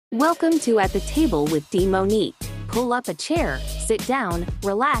Welcome to At the Table with D. Monique. Pull up a chair, sit down,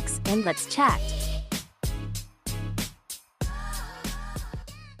 relax, and let's chat.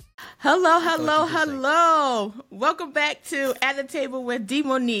 Hello. Welcome back to At the Table with D.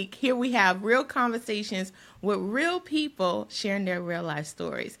 Monique. Here we have real conversations with real people sharing their real life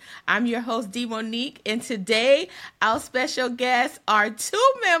stories. I'm your host, D. Monique, and today our special guests are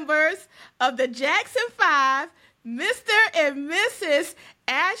two members of the Jackson 5, Mr. and Mrs.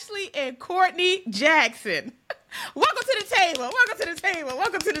 Ashley and Courtney Jackson. Welcome to the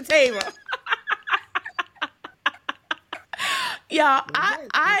table. Y'all,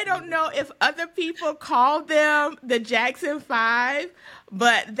 I don't know if other people call them the Jackson 5,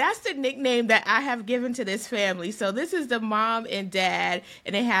 but that's the nickname that I have given to this family. So this is the mom and dad,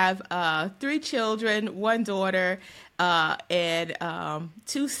 and they have 3 children, 1 daughter, and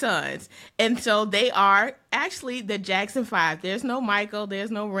 2 sons. And so they are actually the Jackson 5. There's no Michael,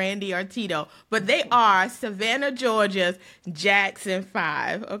 there's no Randy or Tito, but they are Savannah, Georgia's Jackson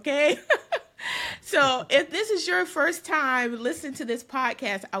 5, okay? So if this is your first time listening to this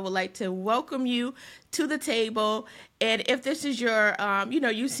podcast, I would like to welcome you to the table. And if this is your,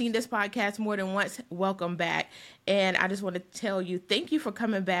 you've seen this podcast more than once, welcome back. And I just want to tell you, thank you for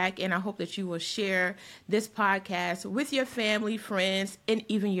coming back. And I hope that you will share this podcast with your family, friends, and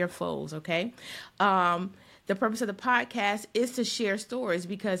even your foes, okay? The purpose of the podcast is to share stories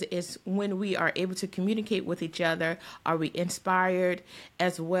because it's when we are able to communicate with each other, are we inspired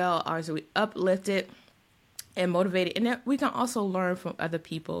as well as we uplifted and motivated, and that we can also learn from other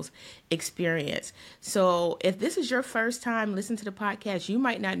people's experience. So if this is your first time listening to the podcast, you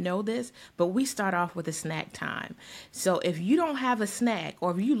might not know this, but we start off with a snack time. So if you don't have a snack,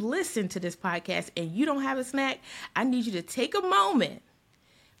 or if you listen to this podcast and you don't have a snack, I need you to take a moment,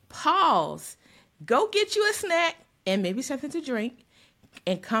 pause, go get you a snack and maybe something to drink,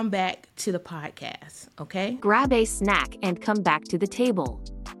 and come back to the podcast, okay? Grab a snack and come back to the table.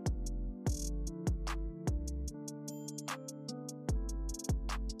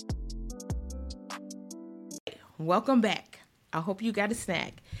 Welcome back. I hope you got a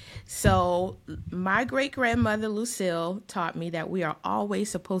snack. So my great-grandmother Lucille taught me that we are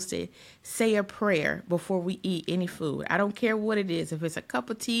always supposed to say a prayer before we eat any food. I don't care what it is. If it's a cup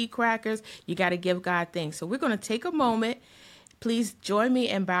of tea, crackers, you got to give God thanks. So we're going to take a moment. Please join me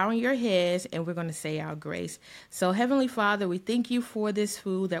in bowing your heads, and we're going to say our grace. So Heavenly Father, we thank you for this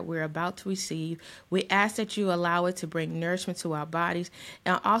food that we're about to receive. We ask that you allow it to bring nourishment to our bodies.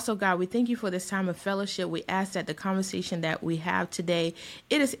 And also, God, we thank you for this time of fellowship. We ask that the conversation that we have today,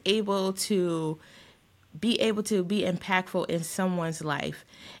 it is able to be impactful in someone's life.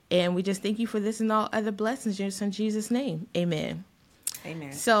 And we just thank you for this and all other blessings in your son Jesus' name. Amen.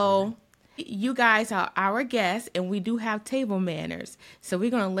 Amen. So you guys are our guests, and we do have table manners. So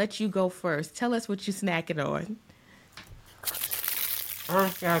we're going to let you go first. Tell us what you're snacking on. I'm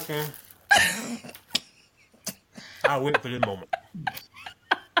snacking. I'll wait for this moment.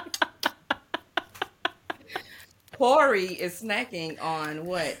 Corey is snacking on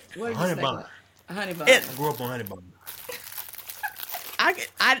what? What are you snacking on? Honey bun. I grew up on honey bun.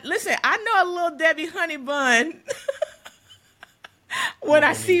 Listen, I know a little Debbie honey bun when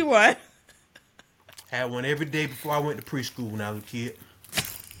I see one. Had one every day before I went to preschool when I was a kid.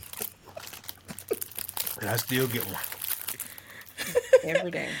 And I still get one.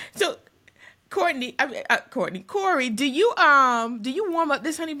 Every day. So, Corey, do you warm up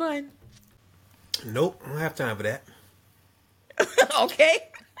this honey bun? Nope, I don't have time for that. Okay.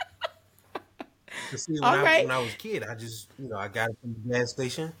 See, when I was a kid, I just, I got it from the gas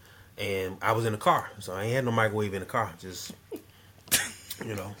station, and I was in the car. So I ain't had no microwave in the car. Just,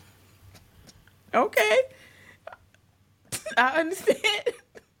 Okay. I understand.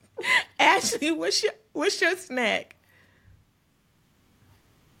 Ashley, what's your snack?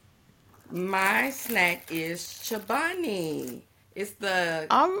 My snack is Chobani. It's the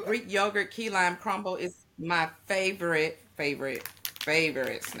Greek yogurt key lime crumble. It's my favorite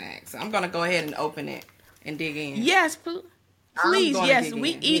snack. So I'm going to go ahead and open it and dig in. Yes, please. Yes,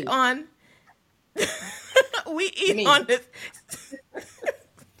 we eat on this.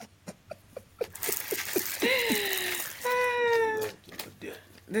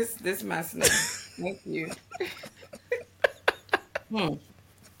 This is my snack. Thank you.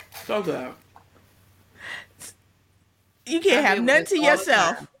 So good. You can't have nothing to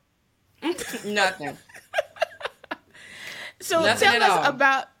yourself. Nothing. So tell us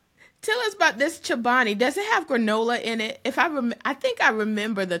about this Chobani. Does it have granola in it? I think I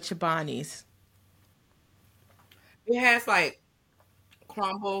remember the Chobanis. It has like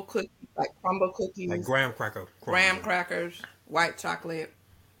crumble cookies, like Like graham crackers, white chocolate.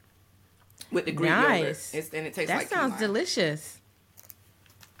 with the Greek yogurt. Nice. And it tastes That like key sounds lime. delicious.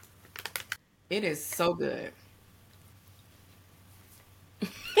 It is so good.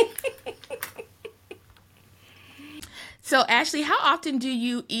 So, Ashley, how often do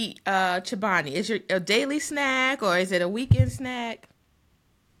you eat Chobani? Is it a daily snack or is it a weekend snack?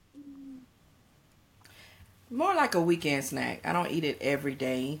 More like a weekend snack. I don't eat it every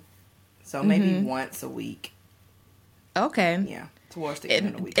day. So maybe once a week. Okay. Yeah. Towards the end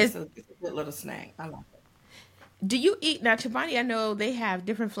of the week. It's a good little snack. I like it. Do you eat now Chobani? I know they have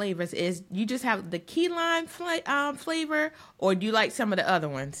different flavors. Is you just have the key lime flavor, or do you like some of the other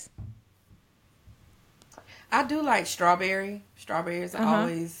ones? I do like strawberry. Strawberries are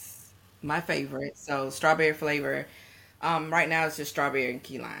always my favorite. So strawberry flavor. Right now it's just strawberry and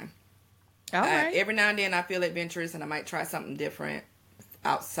key lime. All right. Every now and then I feel adventurous and I might try something different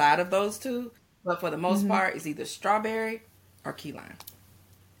outside of those two. But for the most part, it's either strawberry or key lime.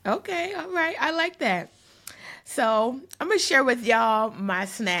 Okay, all right. I like that. So I'm going to share with y'all my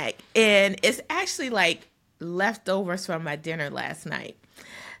snack. And it's actually like leftovers from my dinner last night.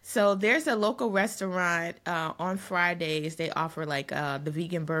 So there's a local restaurant on Fridays. They offer like the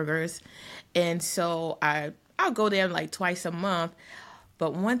vegan burgers. And so I'll go there like twice a month.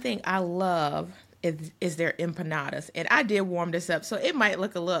 But one thing I love is their empanadas. And I did warm this up, so it might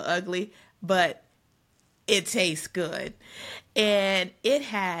look a little ugly, but it tastes good. And it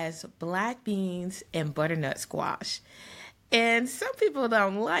has black beans and butternut squash. And some people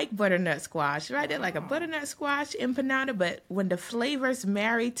don't like butternut squash, right? They like a butternut squash empanada, but when the flavors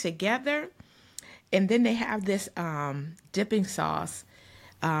marry together, and then they have this dipping sauce,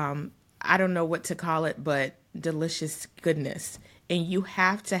 I don't know what to call it, but delicious goodness. And you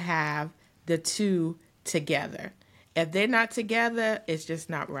have to have the two together. If they're not together, it's just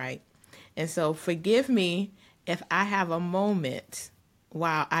not right. And so forgive me if I have a moment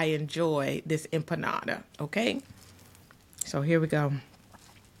while I enjoy this empanada, okay? So here we go.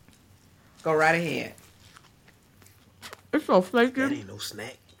 Go right ahead. It's so flaky. That ain't no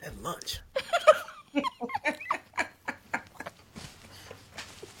snack. That's lunch.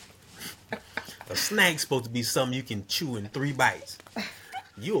 A snack's supposed to be something you can chew in 3 bites.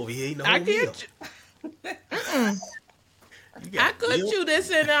 You over here eating the whole meal. I could chew this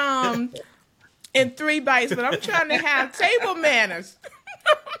in 3 bites, but I'm trying to have table manners.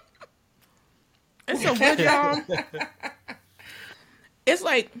 It's so good, y'all. It's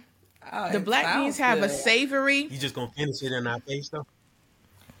like the black beans have a savory. You just gonna finish it in our face, though?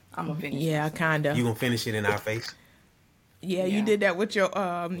 I'm gonna finish. Yeah, kind of. You gonna finish it in our face? Yeah, you did that with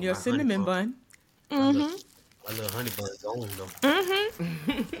your cinnamon bun. My little honey bun's on though.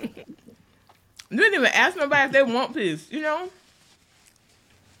 You didn't even ask nobody if they want peace, you know?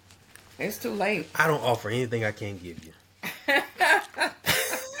 It's too late. I don't offer anything I can't give you.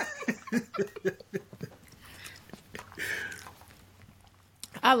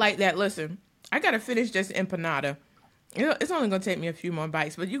 I like that. Listen, I got to finish this empanada. You know, it's only going to take me a few more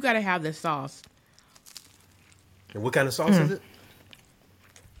bites, but you got to have the sauce. And what kind of sauce is it?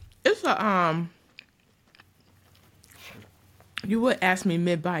 It's a, you would ask me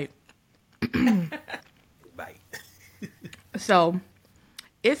mid-bite. Bite. So,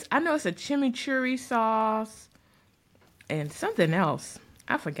 I know it's a chimichurri sauce and something else.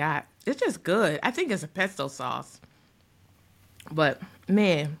 I forgot. It's just good. I think it's a pesto sauce. But,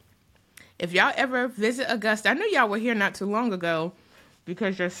 man, if y'all ever visit Augusta, I know y'all were here not too long ago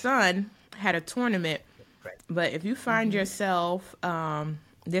because your son had a tournament. Right. But if you find yourself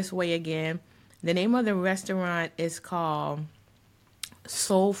this way again, the name of the restaurant is called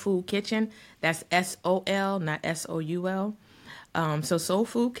Soul Food Kitchen. That's S-O-L, not S-O-U-L. So Soul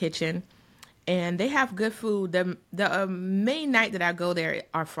Food Kitchen. And they have good food. The main night that I go there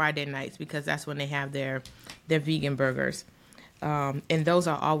are Friday nights because that's when they have their vegan burgers. And those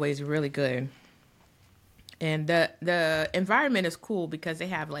are always really good. And the environment is cool because they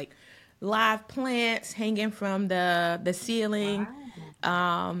have like live plants hanging from the ceiling.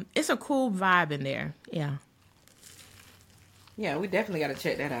 Wow. It's a cool vibe in there. Yeah. Yeah, we definitely got to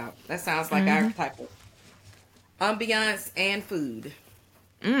check that out. That sounds like our type of ambiance and food.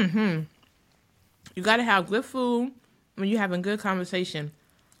 Mm-hmm. You got to have good food when you're having good conversation.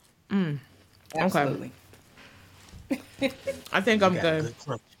 Absolutely. Okay. I think I'm good.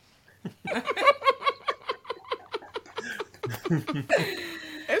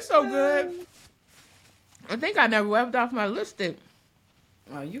 It's so good. I think I never wiped off my lipstick.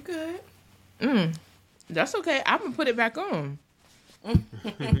 Oh, you good? That's okay. I'm gonna put it back on.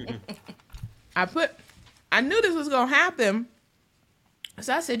 I knew this was gonna happen,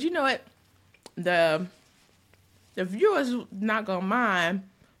 so I said, you know what, the viewers not gonna mind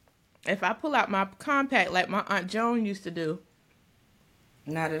if I pull out my compact like my Aunt Joan used to do.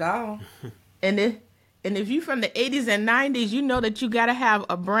 Not at all. And if you from the 80s and 90s, you know that you got to have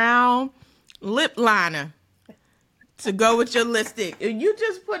a brown lip liner to go with your lipstick. If you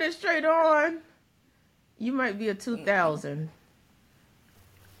just put it straight on, you might be a 2000.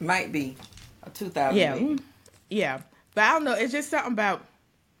 Might be a 2000. Yeah. Yeah. But I don't know. It's just something about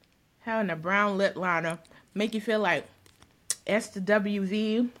having a brown lip liner make you feel like Esther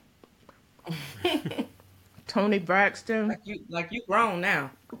WV, Tony Braxton. Like you grown now.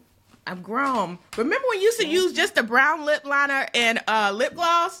 I'm grown. Remember when you used to use just a brown lip liner and lip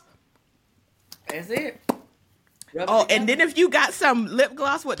gloss? That's it. Oh, and then if you got some lip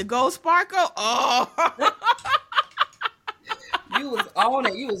gloss with the gold sparkle, oh. You was on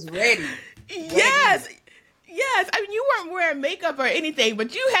it. You was ready. Yes. Yes. I mean, you weren't wearing makeup or anything,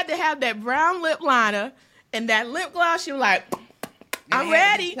 but you had to have that brown lip liner and that lip gloss. You were like, I'm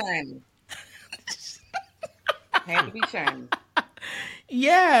ready. Had to be shiny.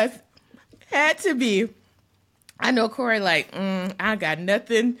 Yes. Had to be. I know Corey like, I got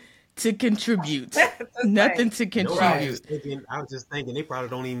nothing to contribute. Nothing to contribute. I was just thinking they probably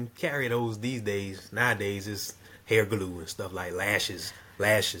don't even carry those these days. Nowadays it's hair glue and stuff like lashes,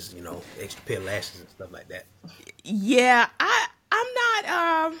 extra pair of lashes and stuff like that. Yeah, I'm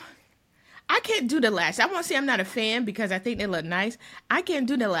not I can't do the lashes. I won't say I'm not a fan because I think they look nice. I can't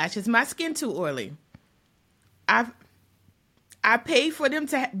do the lashes. My skin too oily. I pay for them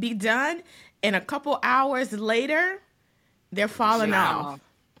to be done, and a couple hours later, they're falling off.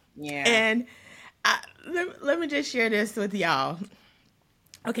 Yeah. And let me just share this with y'all.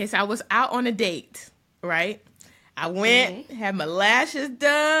 Okay, so I was out on a date, right? I went, had my lashes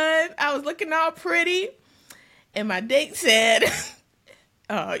done. I was looking all pretty. And my date said,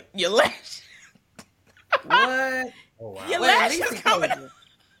 your lashes. What? Oh, wow. Your lashes coming.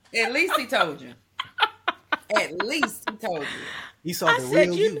 At least he told you. At least he told you. He saw the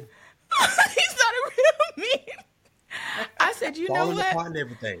real you. He saw the real me. I said, you know what? Apart and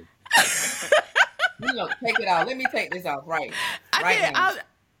everything. You know, take it out. Let me take this off right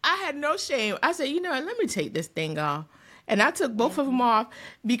I had no shame. I said, you know what? Let me take this thing off. And I took both of them off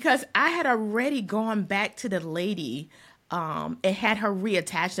because I had already gone back to the lady and had her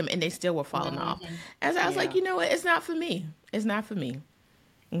reattach them, and they still were falling off. And so I was like, you know what? It's not for me. It's not for me.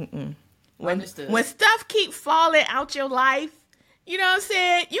 When stuff keep falling out your life, you know what I'm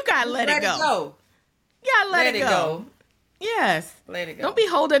saying? You gotta let it go. You gotta let it go. Yes. Let it go. Don't be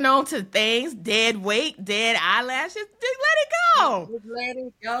holding on to things, dead weight, dead eyelashes. Just let it go. Just let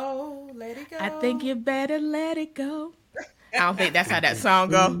it go. Let it go. I think you better let it go. I don't think that's how that song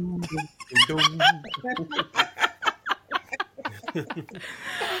goes.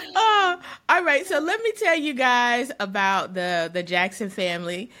 All right, so let me tell you guys about the Jackson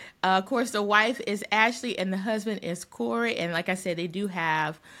family. Of course, the wife is Ashley and the husband is Corey. And like I said, they do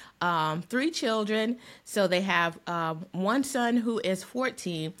have 3 children. So they have one son who is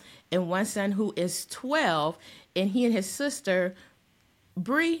 14 and one son who is 12. And he and his sister,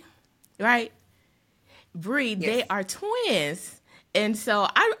 Bree, right? Bree, yes. They are twins. And so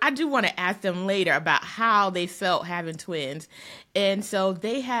I do want to ask them later about how they felt having twins. And so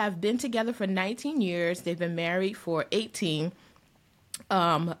they have been together for 19 years. They've been married for 18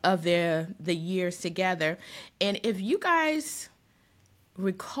 of the years together. And if you guys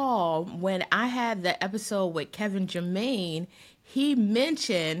recall, when I had the episode with Kevin Jermaine, he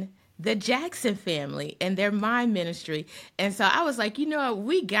mentioned the Jackson family and their Mind Ministry. And so I was like, you know what?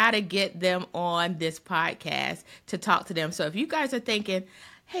 We got to get them on this podcast to talk to them. So if you guys are thinking,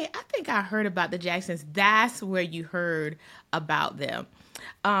 hey, I think I heard about the Jacksons, that's where you heard about them.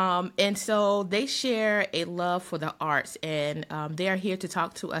 And so they share a love for the arts, and they are here to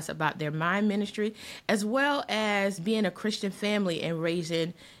talk to us about their Mind Ministry, as well as being a Christian family and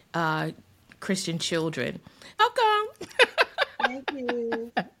raising Christian children. Welcome. Thank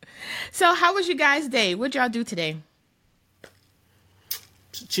you. So how was you guys' day? What'd y'all do today?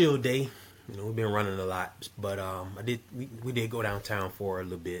 It's a chill day. You know, we've been running a lot, but we did go downtown for a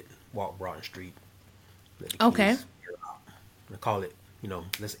little bit, walk Broughton Street. Okay. Air out. I call it,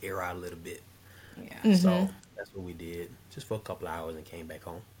 let's air out a little bit. Yeah. Mm-hmm. So that's what we did, just for a couple of hours, and came back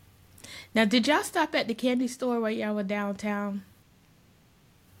home. Now, did y'all stop at the candy store while y'all were downtown?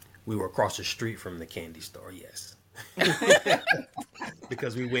 We were across the street from the candy store, yes.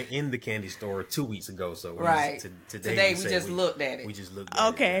 Because we went in the candy store 2 weeks ago, so today we just looked at it. We just looked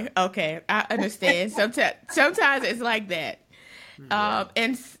at it. Okay, I understand. Sometimes it's like that.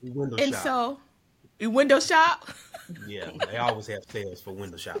 And shop. So you window shop. Yeah, they always have sales for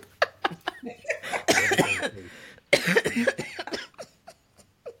window shopping.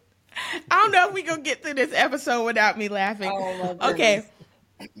 I don't know if we gonna get through this episode without me laughing. Oh my Okay.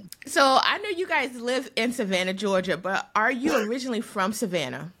 goodness. So I know you guys live in Savannah, Georgia, but are you originally from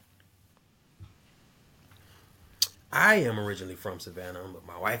Savannah? I am originally from Savannah, but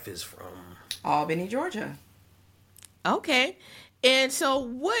my wife is from Albany, Georgia. Okay. And so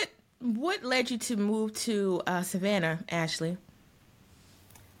what led you to move to Savannah, Ashley?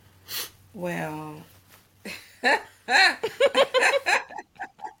 Well, it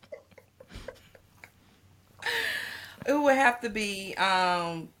would have to be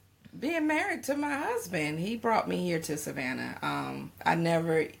being married to my husband. He brought me here to Savannah. I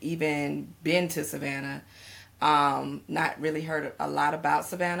never even been to Savannah. Not really heard a lot about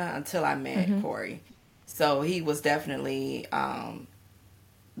Savannah until I met Corey. So he was definitely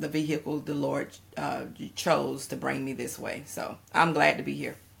the vehicle the Lord chose to bring me this way. So I'm glad to be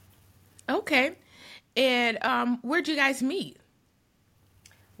here. Okay. And where'd you guys meet?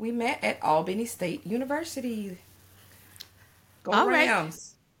 We met at Albany State University. Go All right.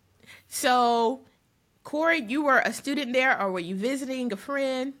 Rams. So, Corey, you were a student there, or were you visiting a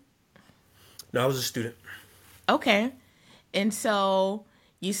friend? No, I was a student. Okay. And so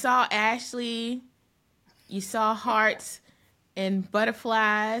you saw Ashley, you saw hearts and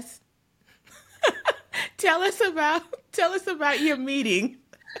butterflies. Tell us about your meeting.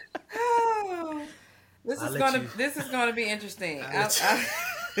 Oh, this is gonna be interesting.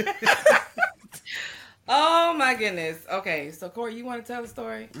 Oh my goodness. Okay, so Corey, you want to tell the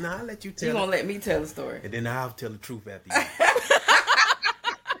story? No, I'll let you tell. You gonna let me tell the story? And then I'll tell the truth after you.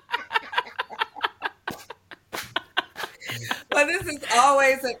 Well, this is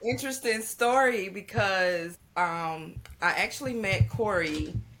always an interesting story because I actually met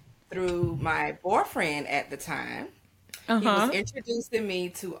Corey through my boyfriend at the time. He was introducing me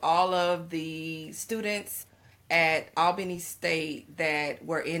to all of the students at Albany State that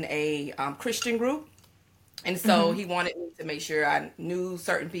were in a Christian group. And so he wanted me to make sure I knew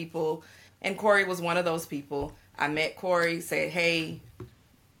certain people. And Corey was one of those people. I met Corey, said, hey,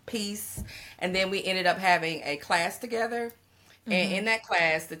 peace. And then we ended up having a class together. And in that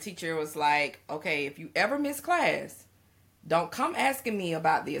class, the teacher was like, okay, if you ever miss class, don't come asking me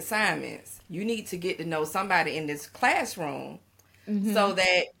about the assignments. You need to get to know somebody in this classroom so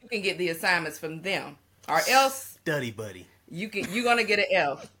that you can get the assignments from them. Or else Study buddy. you're gonna get an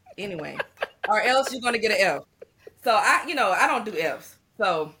F anyway. Or else you're gonna get an F. So I don't do Fs.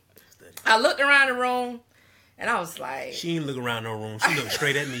 So I looked around the room and I was like, She ain't look around no room. She looked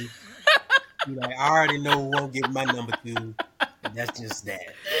straight at me. She like, I already know who won't give my number to. And that's just that.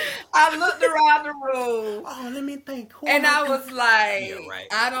 I looked around the room. Oh, let me think. Who And am I was like, Yeah, right.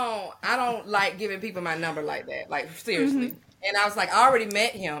 I don't like giving people my number like that. Like seriously. And I was like, I already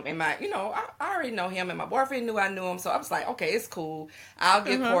met him and I already know him and my boyfriend knew I knew him. So I was like, okay, it's cool. I'll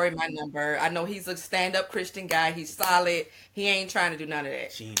give Corey my number. I know he's a stand-up Christian guy. He's solid. He ain't trying to do none of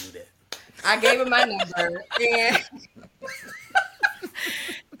that. She ain't do that. I gave him my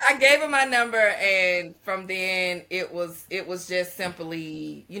number and from then it was just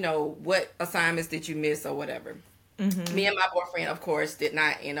simply, what assignments did you miss or whatever. Me and my boyfriend, of course, did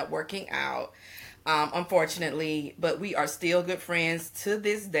not end up working out, unfortunately, but we are still good friends to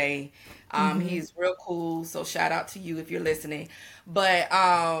this day. He's real cool, so shout out to you if you're listening. But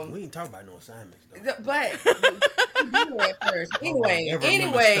We ain't talking about no assignments though. but you at first. Anyway.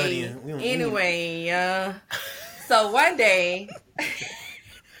 So one day,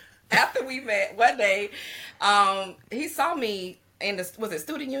 after we met, he saw me in the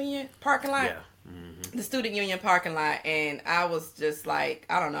Student Union parking lot? Yeah. The Student Union parking lot, and I was just like,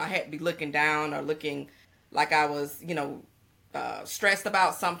 I don't know, I had to be looking down or looking like I was, stressed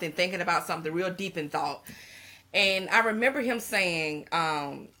about something, thinking about something real deep in thought. And I remember him saying,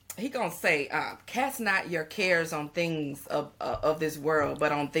 he gonna say, cast not your cares on things of this world,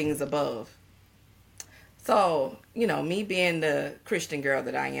 but on things above. So, me being the Christian girl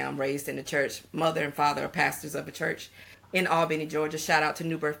that I am, raised in the church, mother and father are pastors of a church in Albany, Georgia. Shout out to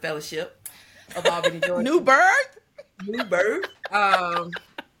New Birth Fellowship of Albany, Georgia. New Birth? New Birth.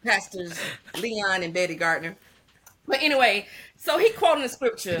 Pastors Leon and Betty Gardner. But anyway, so he quoting the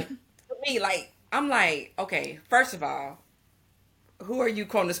scripture to me, I'm like, okay, first of all, who are you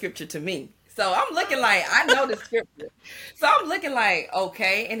quoting the scripture to me? So I'm looking like, I know the scripture. So I'm looking like,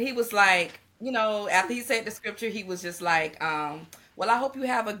 okay. And he was like, after he said the scripture, he was just like, well, I hope you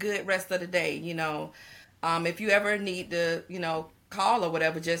have a good rest of the day. If you ever need to, call or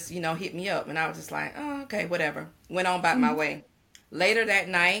whatever, just, hit me up. And I was just like, oh, okay, whatever. Went on about my way. Later that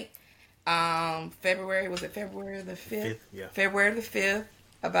night, February the 5th? Yeah. February the 5th,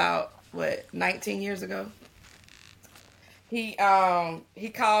 about 19 years ago. He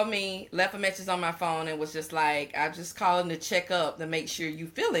called me, left a message on my phone, and was just like, "I just calling to check up to make sure you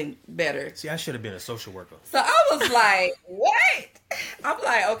feeling better." See, I should have been a social worker. So I was like, "What?" I'm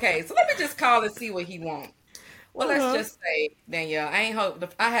like, "Okay, so let me just call and see what he wants." Well, let's just say, Danielle, I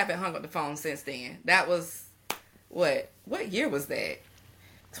haven't hung up the phone since then. That was what year was that?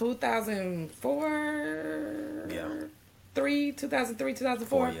 2004? Yeah. 2003,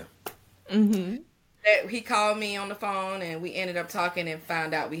 2004? Yeah. Mm-hmm. That he called me on the phone, and we ended up talking and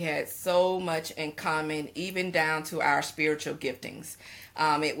found out we had so much in common, even down to our spiritual giftings.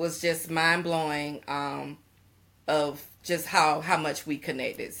 It was just mind-blowing of just how much we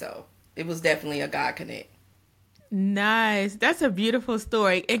connected. So it was definitely a God connect. Nice. That's a beautiful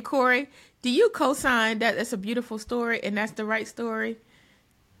story. And Corey, do you co-sign that that's a beautiful story and that's the right story?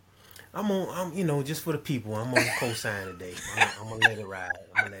 I'm just for the people, I'm gonna co-sign today. I'm gonna let it ride.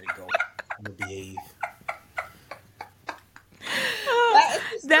 I'm gonna let it go. I'm gonna behave. That's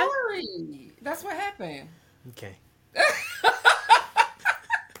the story. That's what happened. Okay.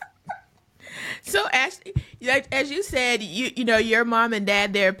 So Ashley, like, as you said, you know your mom and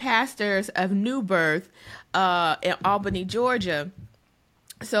dad, they're pastors of New Birth in Albany, Georgia.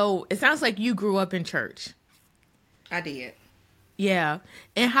 So it sounds like you grew up in church. I did. Yeah.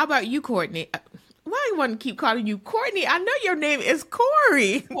 And how about you, Courtney? Why do you want to keep calling you Courtney? I know your name is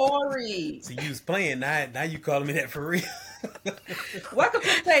Corey. Corey. So you was playing, now you calling me that for real. Welcome to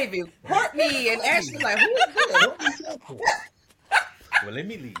the table. Courtney and Ashley like, who is this? Well, let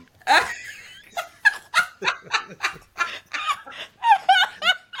me leave.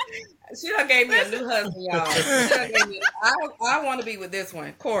 She done gave me a new husband, y'all. She done gave me, I want to be with this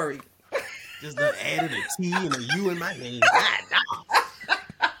one, Corey. Just done added a T and a U in my name.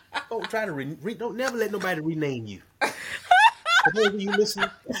 Don't try to don't never let nobody rename you. For those of you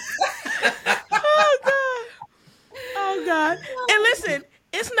listening. Oh God. And listen,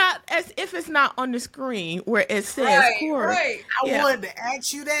 it's not as if it's not on the screen where it says Corey. Right. I wanted to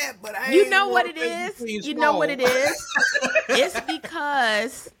ask you that, but I You know what it is? You know what it is? It's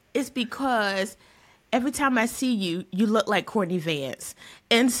because every time I see you, you look like Courtney Vance.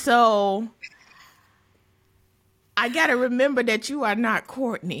 And so I got to remember that you are not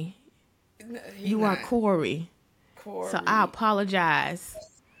Courtney. You are Corey. So I apologize.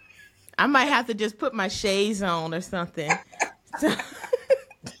 I might have to just put my shades on or something.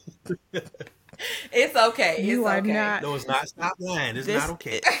 It's okay. You are okay. not. No, it's not. Stop lying. It's not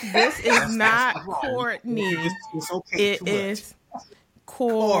okay. This is not Courtney. It's okay. It is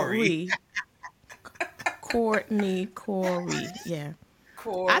Corey. Courtney, Corey. Yeah.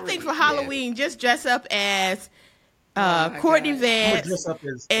 Corey, I think for Halloween, just dress up as Courtney Vance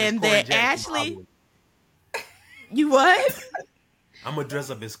and then Ashley. You what? I'm gonna dress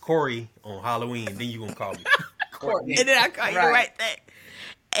up as Corey on Halloween. Then you gonna call me Courtney. And then I call you the right thing.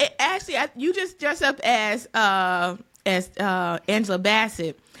 Ashley, you just dress up as Angela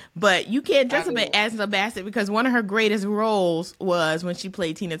Bassett, but you can't dress up as Angela Bassett because one of her greatest roles was when she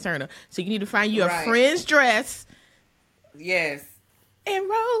played Tina Turner. So you need to find you a friend's dress. Yes. And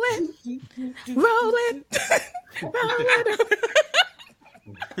roll it, roll it, roll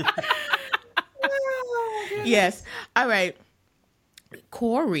it. Yes. All right.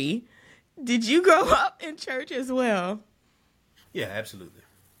 Corey, did you grow up in church as well? Yeah, absolutely.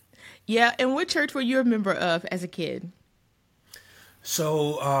 Yeah, and what church were you a member of as a kid?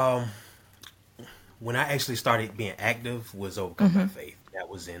 So, when I actually started being active was Overcome by Faith. That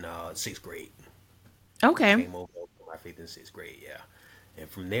was in 6th grade. Okay. Came over Overcome by Faith in 6th grade, yeah. And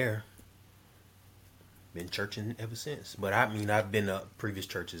from there, been churching ever since. But I mean, I've been to previous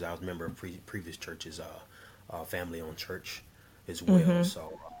churches. I was a member of previous churches, family-owned church as well.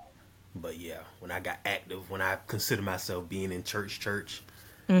 So, but yeah, when I got active, when I consider myself being in church,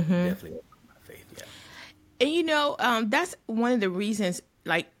 definitely my faith, yeah. And you know, that's one of the reasons,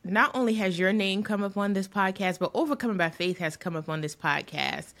 like, not only has your name come up on this podcast, but Overcoming by Faith has come up on this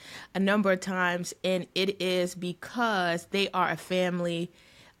podcast a number of times. And it is because they are a family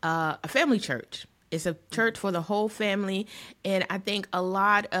church. It's a church for the whole family. And I think a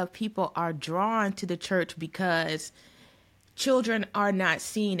lot of people are drawn to the church because children are not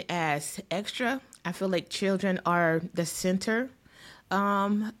seen as extra. I feel like children are the center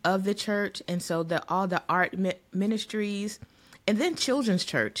of the church. And so all the art ministries and then children's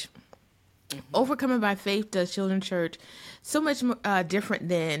church. Overcoming by Faith does children's church so much different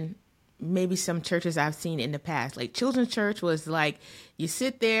than maybe some churches I've seen in the past. Like children's church was like, you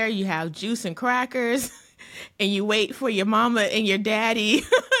sit there, you have juice and crackers, and you wait for your mama and your daddy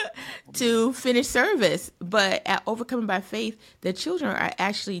to finish service. But at Overcoming by Faith, the children are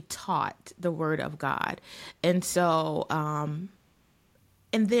actually taught the Word of God. And so, and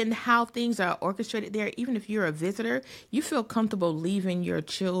then how things are orchestrated there, even if you're a visitor, you feel comfortable leaving your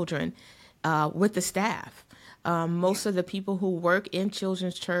children with the staff. Most of the people who work in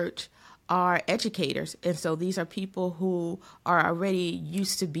children's church are educators. And so these are people who are already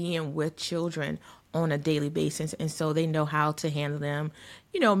used to being with children on a daily basis. And so they know how to handle them,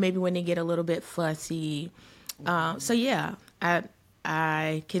 maybe when they get a little bit fussy. So yeah,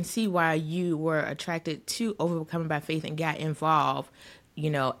 I can see why you were attracted to Overcoming by Faith and got involved,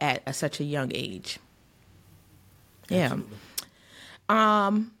 at such a young age. Yeah.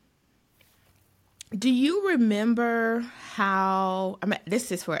 Absolutely. Do you remember how,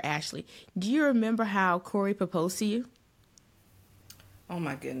 this is for Ashley. Do you remember how Corey proposed to you? Oh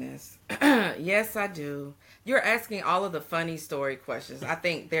my goodness. Yes, I do. You're asking all of the funny story questions. I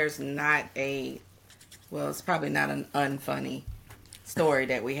think there's not it's probably not an unfunny story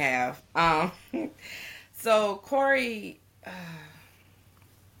that we have. So Corey,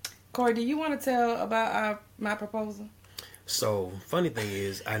 do you want to tell about my proposal? So, funny thing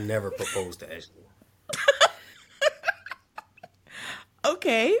is, I never proposed to Ashley.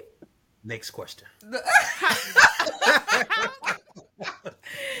 Okay. Next question.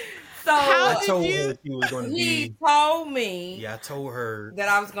 So I told her she was going to be. He told me. Yeah, I told her that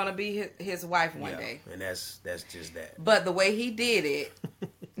I was going to be his wife one day. And that's just that. But the way he did it.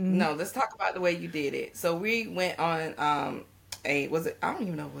 No, let's talk about the way you did it. So we went on I don't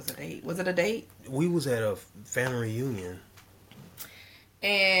even know if it was a date. Was it a date? We was at a family reunion.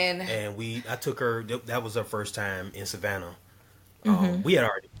 And I took her. That was her first time in Savannah. We had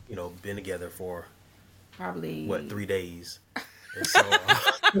already, been together for probably 3 days. And so,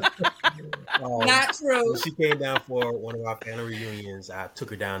 not true. When she came down for one of our family reunions, I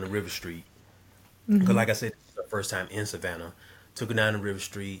took her down to River Street because, like I said, it's her first time in Savannah. Took her down to River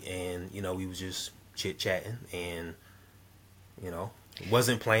Street, and we was just chit chatting, and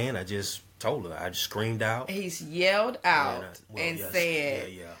wasn't playing. I just told her. I just screamed out. He's yelled out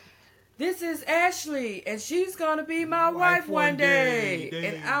said, "This is Ashley, and she's gonna be my wife one day."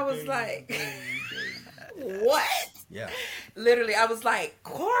 And I was like, "What?" Yeah. Literally, I was like,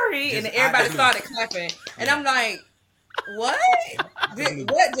 "Corey," and everybody started clapping, and I'm like, "What?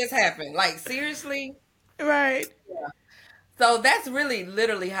 What just happened? Like, seriously?" Right. Yeah. So that's really,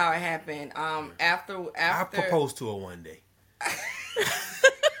 literally how it happened. After I proposed to her one day.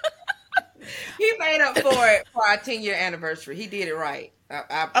 He made up for it for our 10-year anniversary. He did it right.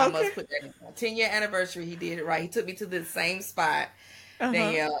 I must put that in. 10-year anniversary, he did it right. He took me to the same spot,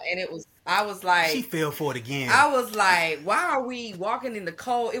 Danielle, and I was like... She fell for it again. I was like, why are we walking in the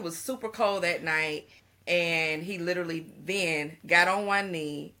cold? It was super cold that night, and he literally then got on one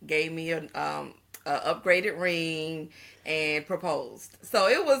knee, gave me an upgraded ring, and proposed. So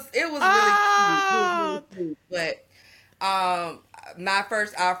it was really cute. But our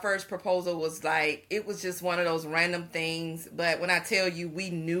first proposal was like, it was just one of those random things. But when I tell you, we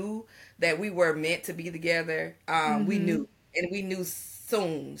knew that we were meant to be together. We knew, and we knew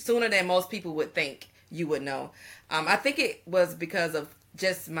sooner than most people would think you would know. I think it was because of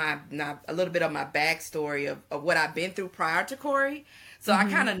just a little bit of my backstory of what I've been through prior to Corey. So I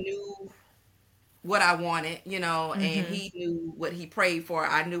kind of knew what I wanted, and he knew what he prayed for.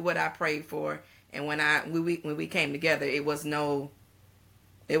 I knew what I prayed for. And when we came together, it was no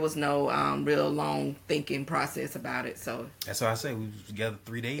real long thinking process about it. So that's why I say we was together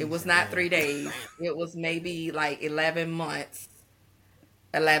 3 days. It was not 3 days. It was maybe like 11 months.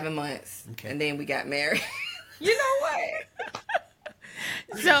 11 months. Okay. And then we got married. You know what?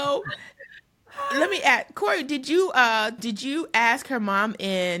 So let me ask, Corey, did you ask her mom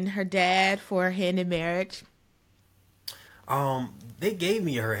and her dad for a hand in marriage? They gave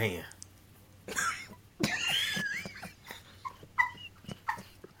me her hand.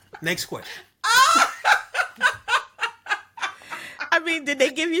 Next question. I mean, did they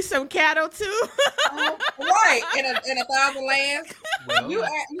give you some cattle too? Right, in a 1,000 lands. Well, you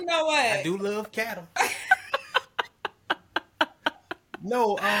know what? I do love cattle.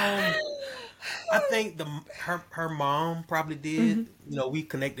 No, I think her mom probably did. We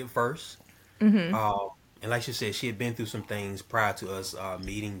connected first. And like she said, she had been through some things prior to us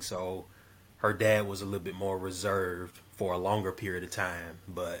meeting, so her dad was a little bit more reserved for a longer period of time,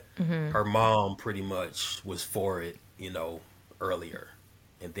 but her mom pretty much was for it, earlier.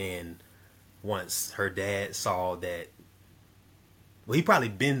 And then once her dad saw that, well, he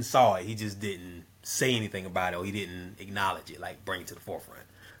probably saw it, he just didn't say anything about it, or he didn't acknowledge it, like bring it to the forefront.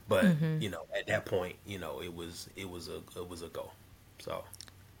 But at that point, it was a go. So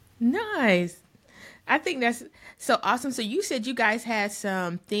Nice. I think that's so awesome. So you said you guys had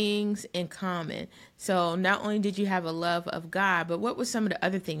some things in common. So not only did you have a love of God, but what were some of the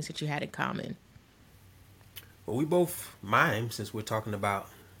other things that you had in common? Well, we both mime since we're talking a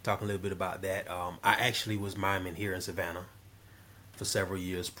little bit about that. I actually was miming here in Savannah for several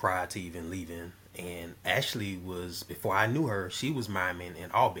years prior to even leaving, and Ashley was before I knew her. She was miming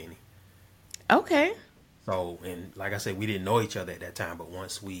in Albany. Okay. So, and like I said, we didn't know each other at that time, but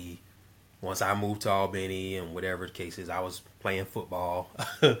once I moved to Albany and whatever the case is, I was playing football,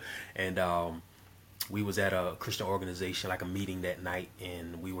 and we was at a Christian organization, like a meeting that night,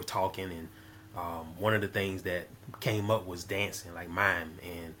 and we were talking, and one of the things that came up was dancing, like mime,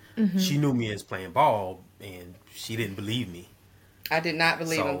 and she knew me as playing ball, and she didn't believe me. I did not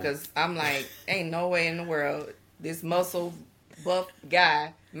believe him So because I'm like, ain't no way in the world this muscle buff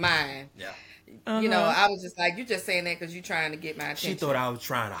guy mine. yeah, You know, I was just like, you just saying that because you trying to get my attention. she thought I was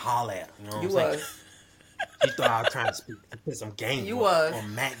trying to holler at her. You know what You I'm saying? was. She thought I was trying to put some game You on, was.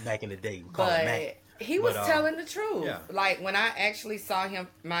 on Mac back in the day. We call it But Mac. he was But, telling the truth. yeah. Like when I actually saw him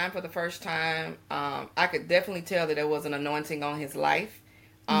mine for the first time, I could definitely tell that there was an anointing on his life.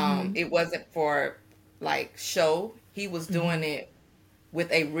 It wasn't for like show. He was doing it with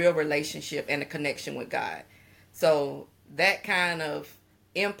a real relationship and a connection with God. So that kind of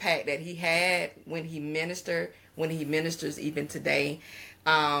impact that he had when he ministered, when he ministers even today,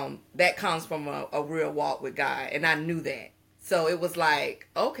 that comes from a real walk with God. And I knew that. So it was like,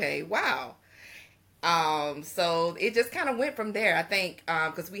 okay, wow. So it just kind of went from there. I think,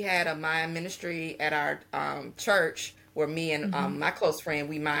 because we had a mime ministry at our church where me and my close friend,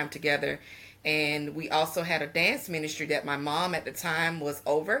 we mimed together. And we also had a dance ministry that my mom at the time was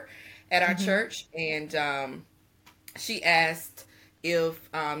over at our church. And she asked if,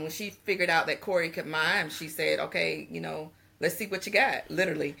 when she figured out that Corey could mime, she said, okay, you know, let's see what you got,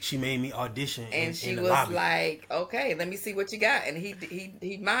 literally. She made me audition And she in the was lobby. like, okay, let me see what you got. And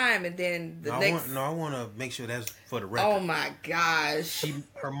he mimed, and then the next. I want to make sure that's for the record. Oh my gosh.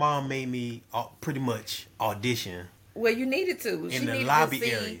 Her mom made me pretty much audition Well, you needed to. in the lobby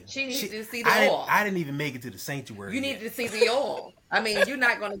area. She needed to see the oil. I didn't even make it to the sanctuary. You yet. needed to see the oil. I mean, you're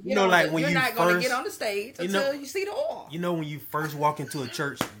not going to get when you're you not going to first- get on the stage you until know- you see the oil. You know, when you first walk into a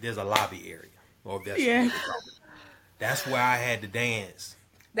church, there's a lobby area. Or that's Yeah. That's where I had to dance.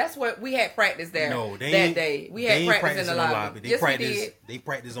 That's what we had practice there. No, they that ain't, day. We they had ain't practice in the lobby. They Yes, we practice. did. They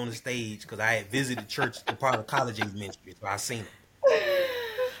practice on the stage because I had visited church and part of college age ministry, so I seen them.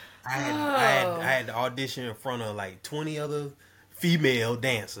 I had to audition in front of like 20 other female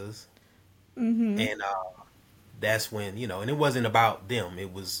dancers, and that's when and it wasn't about them.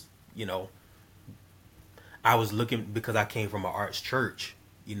 It was I was looking because I came from an arts church.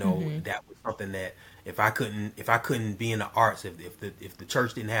 That was something that if I couldn't be in the arts, if the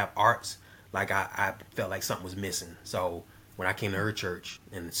church didn't have arts, like I felt like something was missing. So when I came to her church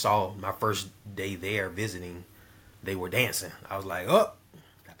and saw my first day there visiting, they were dancing. I was like, oh,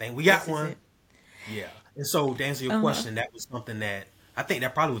 I think we got one. Yeah. And so to answer your question, that was something that I think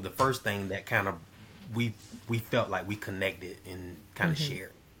that probably was the first thing that kind of we felt like we connected and kind of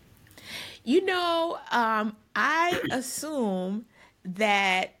shared. I assume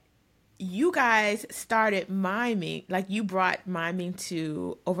that you guys started miming, like you brought miming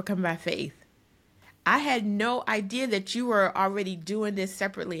to Overcome by Faith. I had no idea that you were already doing this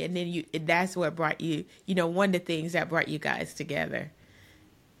separately, and then that's what brought you, one of the things that brought you guys together.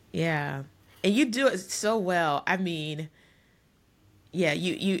 Yeah. And you do it so well. I mean, yeah,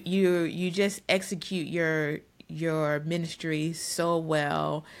 you just execute your ministry so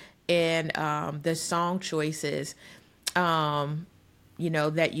well, and the song choices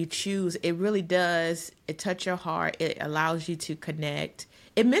that you choose, it really does. It touch your heart. It allows you to connect.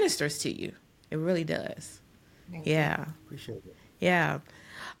 It ministers to you. It really does. Yeah. Appreciate it. Yeah.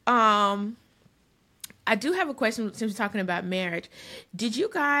 I do have a question since we're talking about marriage. Did you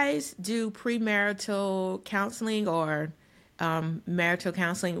guys do premarital counseling or marital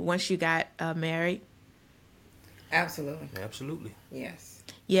counseling once you got married? Absolutely. Absolutely. Yes.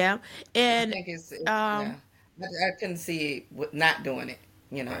 Yeah. And I think yeah. I couldn't see it not doing it,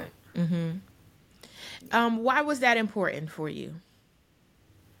 Right. why was that important for you?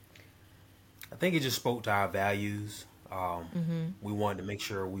 I think it just spoke to our values. We wanted to make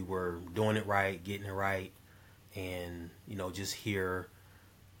sure we were doing it right, getting it right, and just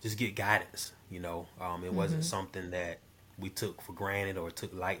get guidance. It wasn't something that we took for granted or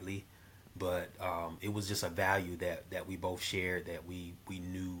took lightly, but it was just a value that we both shared that we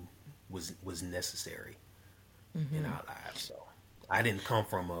knew was necessary in our lives. So I didn't come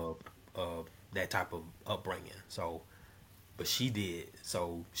from a that type of upbringing, so but she did.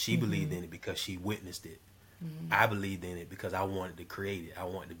 So she believed in it because she witnessed it. I believed in it because I wanted to create it. I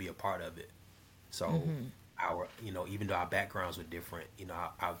wanted to be a part of it. So our, even though our backgrounds were different,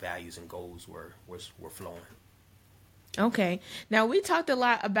 our values and goals were flowing. Okay. Now we talked a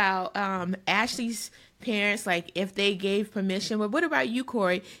lot about Ashley's parents, like if they gave permission. But what about you,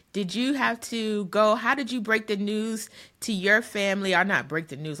 Corey? Did you have to go? How did you break the news to your family? Or not break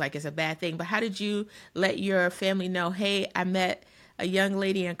the news like it's a bad thing, but how did you let your family know, hey, I met a young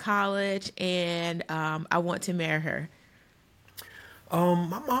lady in college and I want to marry her?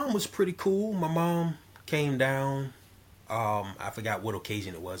 My mom was pretty cool. My mom came down. I forgot what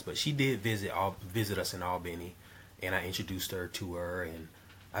occasion it was, but she did visit us in Albany. And I introduced her to her, and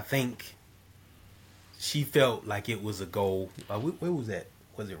I think she felt like it was a goal. Where was that?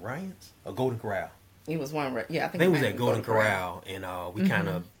 Was it Ryan's? Or Golden Corral? It was one, yeah. I think it was at Golden Corral, and we kind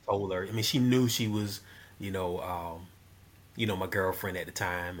of told her. I mean, she knew she was, my girlfriend at the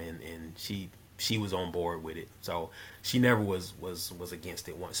time, and she was on board with it. So she never was against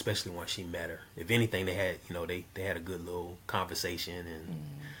it. Especially once she met her. If anything, they had they had a good little conversation. And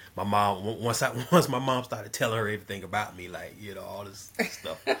my mom, once my mom started telling her everything about me, like all this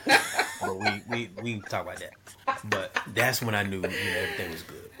stuff. But we can talk about that. But that's when I knew everything was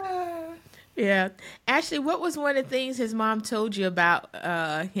good. Yeah, Ashley, what was one of the things his mom told you about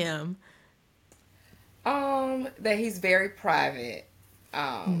him? That he's very private.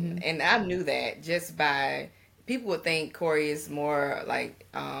 And I knew that just by people would think Corey is more like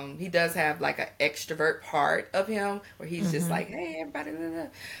he does have like an extrovert part of him where he's just like, hey everybody, blah, blah.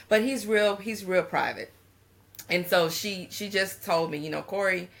 But he's real private. And so she just told me,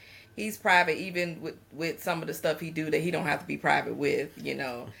 Corey, he's private even with some of the stuff he do that he don't have to be private with.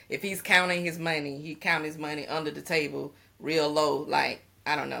 If he's counting his money, he count his money under the table real low, like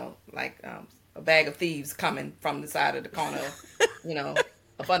I don't know, like a bag of thieves coming from the side of the corner,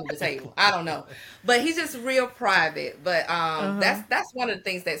 up under the table. I don't know, but he's just real private. But that's one of the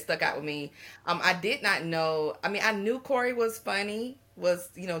things that stuck out with me. I did not know. I mean, I knew Corey was funny, was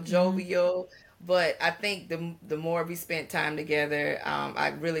jovial, but I think the more we spent time together,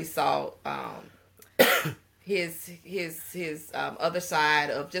 I really saw his other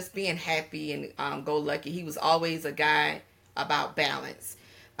side of just being happy and go lucky. He was always a guy about balance.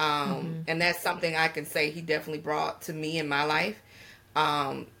 And that's something I can say he definitely brought to me in my life.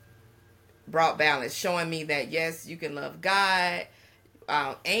 Brought balance, showing me that yes, you can love God,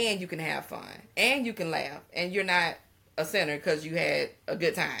 and you can have fun, and you can laugh, and you're not a sinner because you had a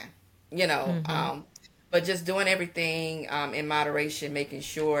good time, but just doing everything in moderation, making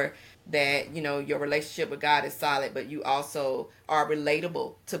sure that your relationship with God is solid, but you also are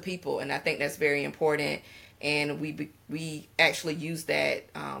relatable to people, and I think that's very important. And we actually use that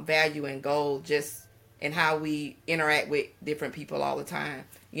value and goal just in how we interact with different people all the time.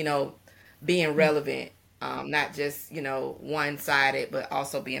 Being relevant, not just one-sided, but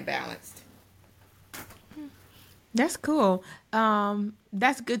also being balanced. That's cool.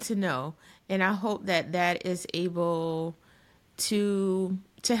 That's good to know, and I hope that is able to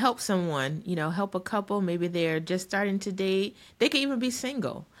help someone. Help a couple. Maybe they're just starting to date. They can even be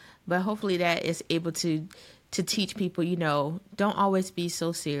single. But hopefully that is able to teach people, don't always be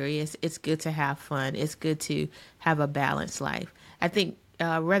so serious. It's good to have fun. It's good to have a balanced life. I think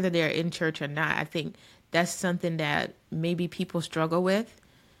whether they're in church or not, I think that's something that maybe people struggle with.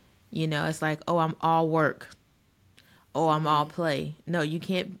 It's like, oh, I'm all work. Oh, I'm all play. No, you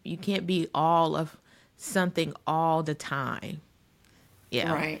can't be all of something all the time.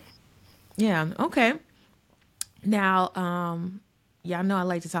 Yeah. Right. Yeah. Okay. Now, y'all know I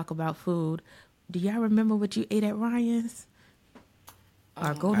like to talk about food. Do y'all remember what you ate at Ryan's?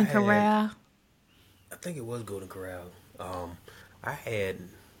 Or Golden Corral? I think it was Golden Corral. I had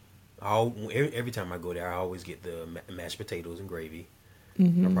every time I go there, I always get the mashed potatoes and gravy.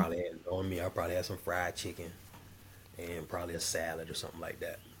 I probably had some fried chicken and probably a salad or something like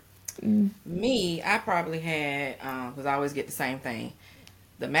that. Me, I probably had because I always get the same thing: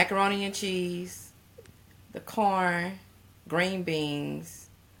 the macaroni and cheese, the corn, green beans,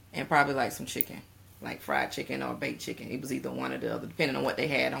 and probably like some chicken, like fried chicken or baked chicken. It was either one or the other, depending on what they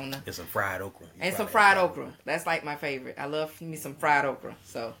had on the. And some fried okra. And some fried okra. That's like my favorite. I love me some fried okra.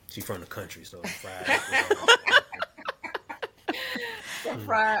 So. She's from the country, so fried okra. Some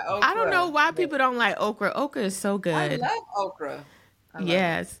fried okra. I don't know why people don't like okra. Okra is so good. I love okra.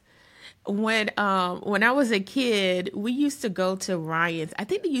 Yes. When I was a kid, we used to go to Ryan's. I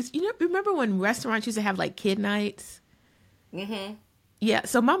think they used. Remember when restaurants used to have like kid nights? Mm-hmm. Yeah,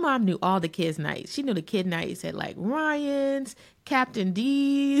 so my mom knew all the kids' nights. She knew the kid nights at like Ryan's, Captain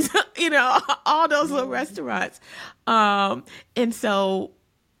D's, all those little restaurants. And so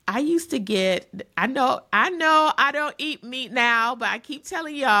I used to get, I know I don't eat meat now, but I keep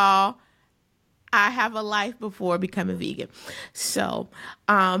telling y'all I have a life before becoming vegan. So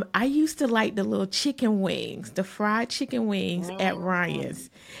I used to like the little chicken wings, the fried chicken wings at Ryan's.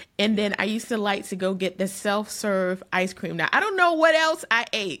 And then I used to like to go get the self-serve ice cream. Now, I don't know what else I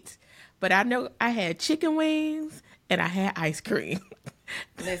ate, but I know I had chicken wings and I had ice cream.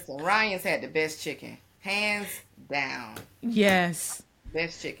 Listen, Ryan's had the best chicken. Hands down. Yes.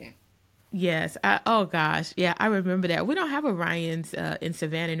 Best chicken. Yes. Oh gosh. Yeah, I remember that. We don't have a Ryan's in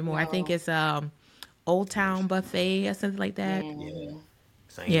Savannah anymore. I think it's Old Town Buffet or something like that. Yeah.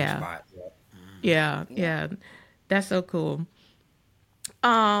 Same Yeah. spot. Yeah. That's so cool.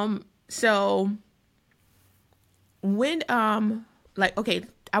 So when okay,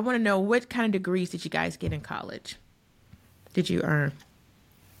 I want to know what kind of degrees did you guys get in college? Did you earn?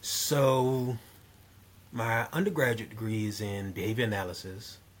 So my undergraduate degree is in behavior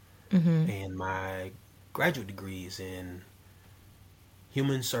analysis, and my graduate degree is in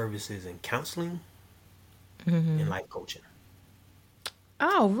human services and counseling and life coaching.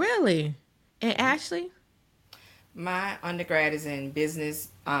 Oh, really? And Ashley? My undergrad is in business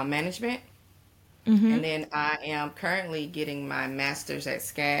management. And then I am currently getting my master's at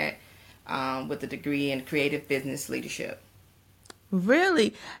SCAD with a degree in creative business leadership.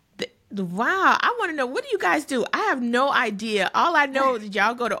 Really? Wow. I want to know, what do you guys do? I have no idea. All I know is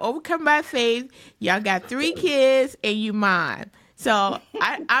y'all go to Overcome by Faith. Y'all got 3 kids and you mom. So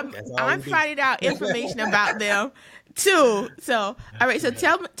I'm finding out information about them too. So, all right. So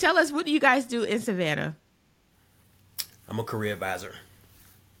tell us, what do you guys do in Savannah? I'm a career advisor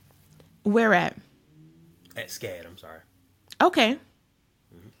Where at? at SCAD. I'm sorry. Okay.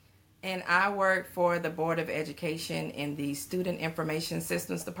 And I work for the Board of Education in the Student Information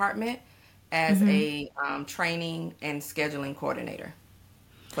Systems Department as a training and scheduling coordinator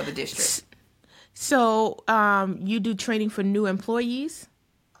for the district. So you do training for new employees?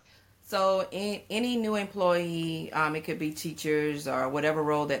 So any new employee, it could be teachers or whatever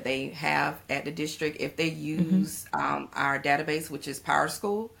role that they have at the district, if they use our database, which is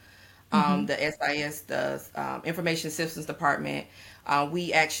PowerSchool, the SIS, the Information Systems Department,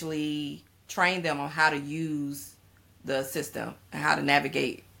 we actually train them on how to use the system and how to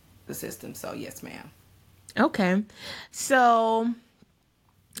navigate the system. So yes, ma'am. Okay. So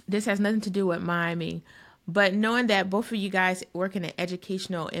this has nothing to do with Miami, but knowing that both of you guys work in an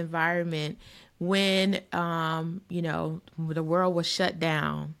educational environment when, the world was shut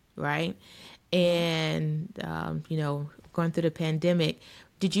down, right? And, going through the pandemic,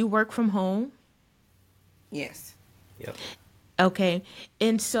 did you work from home? Yes. Yep. Okay.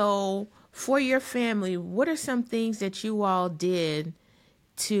 And so for your family, what are some things that you all did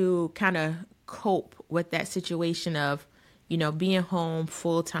to kind of cope with that situation of, being home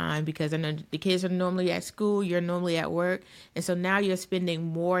full time? Because I know the kids are normally at school, you're normally at work. And so now you're spending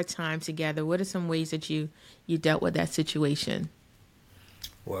more time together. What are some ways that you dealt with that situation?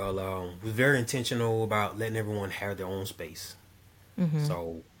 Well, we're very intentional about letting everyone have their own space.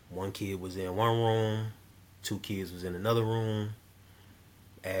 So one kid was in one room, 2 kids was in another room.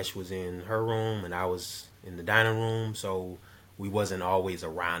 Ash was in her room and I was in the dining room. So we wasn't always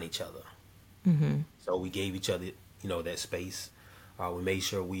around each other. So we gave each other, that space. We made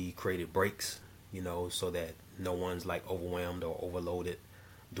sure we created breaks, so that no one's like overwhelmed or overloaded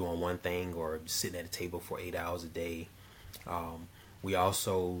doing one thing or sitting at a table for 8 hours a day. We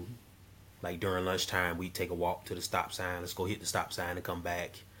also, like during lunchtime, we take a walk to the stop sign. Let's go hit the stop sign and come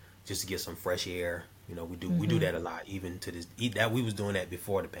back just to get some fresh air. We do that a lot, even to this. That we was doing that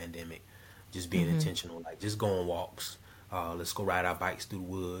before the pandemic, just being intentional, like just go on walks. Let's go ride our bikes through the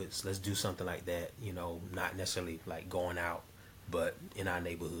woods. Let's do something like that. Not necessarily like going out, but in our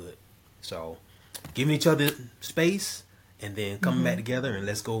neighborhood. So, giving each other space and then coming back together and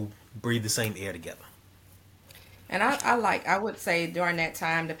let's go breathe the same air together. And I would say during that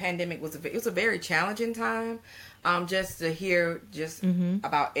time, the pandemic was a very challenging time. Just to hear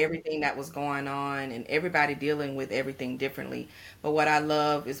about everything that was going on and everybody dealing with everything differently. But what I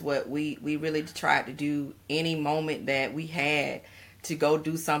love is what we really tried to do any moment that we had to go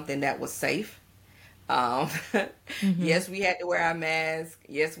do something that was safe. Yes, we had to wear our mask.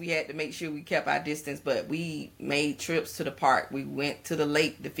 Yes, we had to make sure we kept our distance, but we made trips to the park. We went to the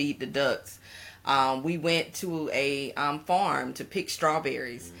lake to feed the ducks. We went to a farm to pick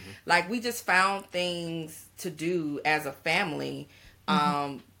strawberries. Like we just found things to do as a family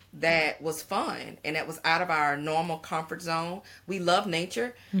that was fun and that was out of our normal comfort zone. We love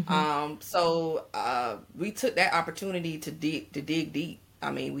nature. So we took that opportunity to dig deep.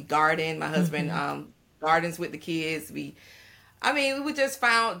 I mean, we garden. My husband gardens with the kids. We just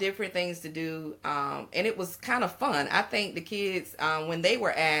found different things to do, and it was kind of fun. I think the kids, when they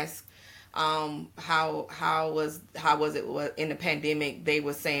were asked, how was it in the pandemic, they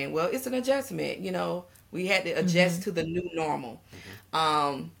were saying, well, it's an adjustment. You know, we had to adjust to the new normal.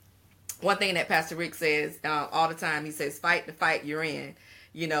 One thing that Pastor Rick says all the time, he says, fight the fight you're in.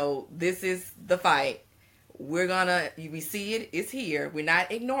 You know, this is the fight. We see it, it's here. We're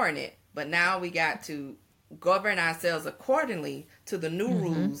not ignoring it, but now we got to govern ourselves accordingly to the new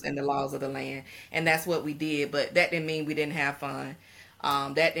rules and the laws of the land. And that's what we did. But that didn't mean we didn't have fun.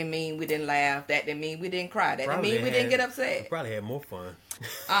 That didn't mean we didn't laugh. That didn't mean we didn't cry. That didn't mean we didn't get upset. We probably had more fun.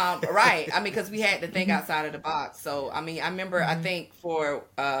 Right. I mean, because we had to think outside of the box. So, I mean, I remember, I think for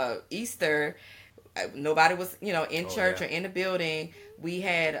Easter, nobody was, in church or in the building. We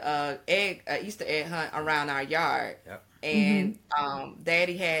had a Easter egg hunt around our yard. Yep. And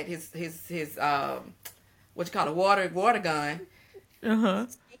Daddy had his what you call a water gun.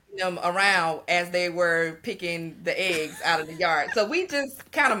 Them around as they were picking the eggs out of the yard. So we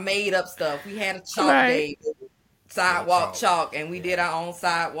just kind of made up stuff. We had a chalk day, sidewalk chalk, and we did our own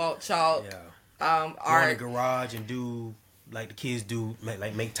sidewalk chalk. Go art. in the garage and do like the kids do,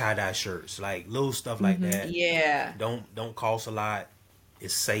 like make tie-dye shirts, like little stuff like that. Yeah. Don't cost a lot.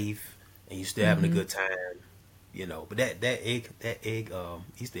 It's safe, and you still having a good time. But that egg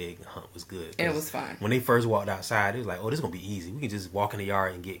Easter egg hunt was good. And it was fun. When they first walked outside, it was like, oh, this is gonna be easy. We can just walk in the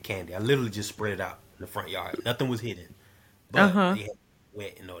yard and get candy. I literally just spread it out in the front yard. Nothing was hidden, but they had to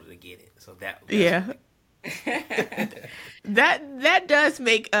wet in order to get it. So that that does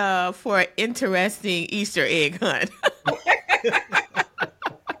make for an interesting Easter egg hunt.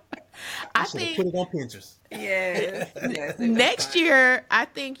 I think put it on Pinterest. Yes. Next year, I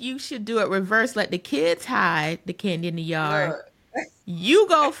think you should do it reverse. Let the kids hide the candy in the yard. You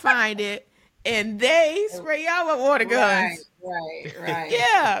go find it, and they spray y'all with water guns. Right.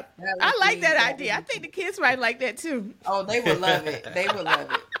 Yeah, I like that idea. I think the kids might like that too. Oh, they would love it.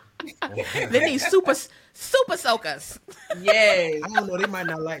 They need super soakers. Yes. I don't know. They might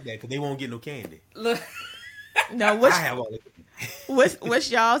not like that because they won't get no candy. Look. No, I have all the what's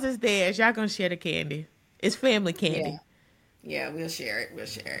y'all's is theirs. Y'all gonna share the candy. It's family candy. Yeah, we'll share it.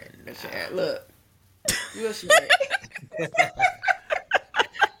 Look, we'll share it.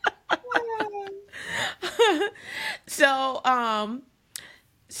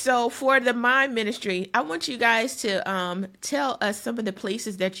 So for the Mime Ministry, I want you guys to tell us some of the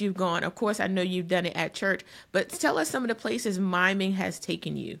places that you've gone. Of course, I know you've done it at church, but tell us some of the places miming has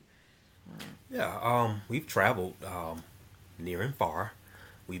taken you. Yeah, we've traveled near and far.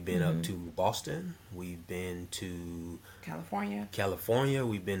 We've been up to Boston. We've been to California.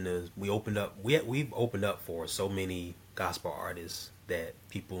 We've opened up for so many gospel artists that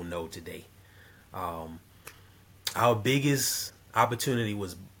people know today. Our biggest opportunity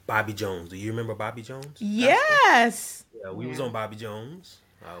was Bobby Jones. Do you remember Bobby Jones? Yes. Yeah, we was on Bobby Jones.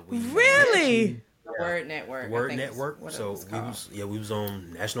 Really? The Word Network. Word Network. So we was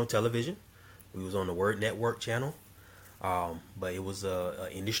on national television. We was on the Word Network channel. But it was a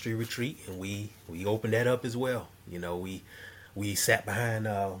industry retreat, and we opened that up as well. We sat behind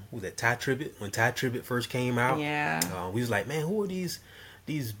was that Ty Tribbett when Ty Tribbett first came out. Yeah. We was like, man, who are these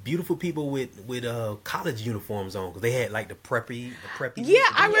beautiful people with college uniforms on? Because they had like the preppy. Yeah,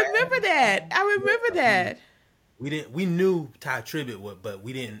 I remember that. We knew Ty Tribbett, but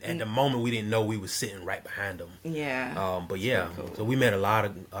we didn't at the moment. We didn't know we was sitting right behind them. Yeah. But yeah, cool. So we met a lot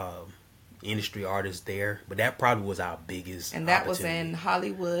of industry artists there, but that probably was our biggest. And that was in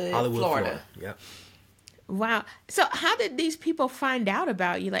Hollywood, Florida. Yep. Wow. So how did these people find out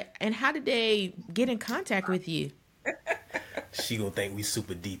about you? And how did they get in contact with you? She gonna think we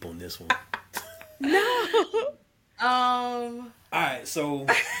super deep on this one. No. All right, so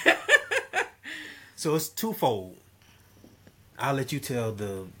it's twofold. I'll let you tell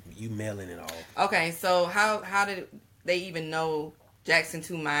you mailing it all. Okay, so how did they even know Jackson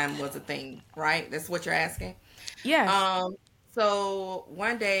 2 Mime was a thing, right? That's what you're asking? Yes. So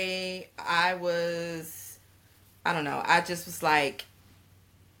one day I don't know, I just was like,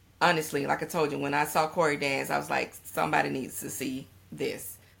 honestly, like I told you, when I saw Corey dance, I was like, somebody needs to see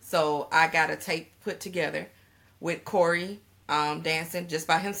this. So I got a tape put together with Corey dancing just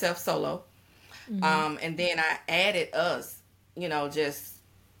by himself solo. And then I added us,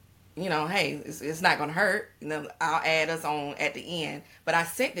 hey, it's not going to hurt. I'll add us on at the end. But I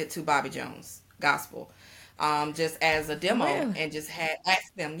sent it to Bobby Jones Gospel. just as a demo, Really? and just had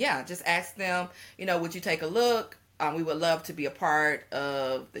asked them, yeah, just ask them, would you take a look? We would love to be a part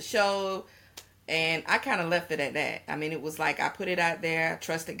of the show. And I kind of left it at that. I mean, it was like I put it out there,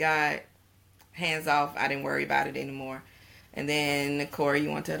 trusted God, hands off. I didn't worry about it anymore. And then, Corey, you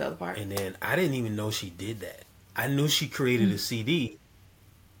want to tell the other part? And then I didn't even know she did that. I knew she created a CD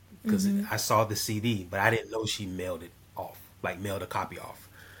because I saw the CD, but I didn't know she mailed it off, like mailed a copy off.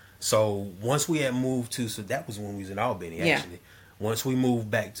 So once we had moved to, so that was when we was in Albany, actually. Once we moved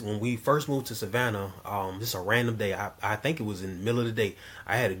back, when we first moved to Savannah, just a random day, I think it was in the middle of the day,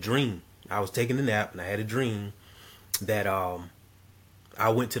 I had a dream. I was taking a nap, and I had a dream that I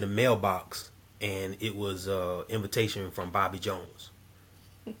went to the mailbox, and it was an invitation from Bobby Jones.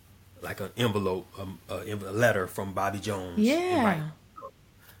 Like an envelope, a letter from Bobby Jones. Yeah. Right.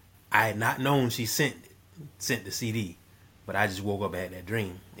 I had not known she sent the CD, but I just woke up and had that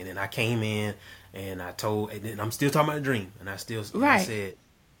dream, and then I came in and and then I'm still talking about the dream, and I said,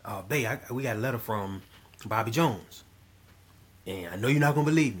 "Babe, we got a letter from Bobby Jones, and I know you're not gonna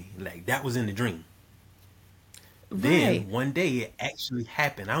believe me. Like that was in the dream." Right. Then one day it actually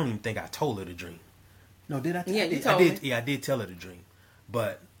happened. I don't even think I told her the dream. No, did I? Yeah, you I told did. me. Yeah, I did tell her the dream,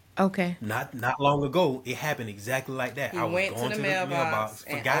 but. Okay. Not long ago, it happened exactly like that. He I was went going to the mailbox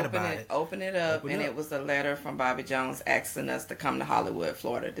and forgot about it. Opened it up, and it was a letter from Bobby Jones asking us to come to Hollywood,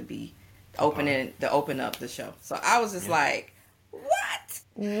 Florida, to open up the show. So I was just like, "What?"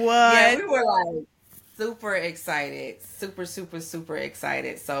 What? Yeah, we were like super excited, super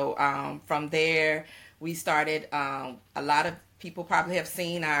excited. So from there, we started. A lot of people probably have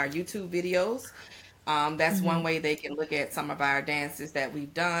seen our YouTube videos. That's one way they can look at some of our dances that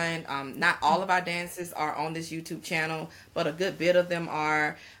we've done. Not all of our dances are on this YouTube channel, but a good bit of them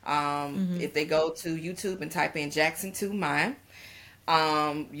are. If they go to YouTube and type in Jackson 2 Mime,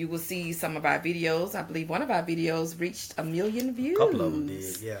 you will see some of our videos. I believe one of our videos reached 1 million views. A couple of them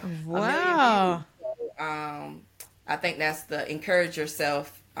did, yeah. Wow. So, I think that's the Encourage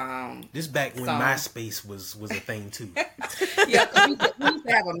Yourself. This back when song. MySpace was a thing too. Yeah, 'cause we used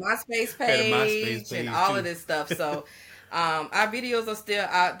to have a MySpace Had a page, MySpace page, and all too. of this stuff. So our videos are still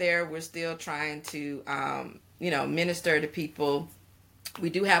out there. We're still trying to, minister to people. We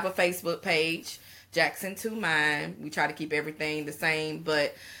do have a Facebook page, Jackson 2 Mime. We try to keep everything the same,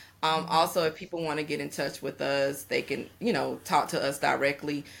 but also if people want to get in touch with us, they can, talk to us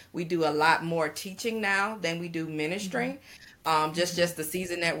directly. We do a lot more teaching now than we do ministering. Just the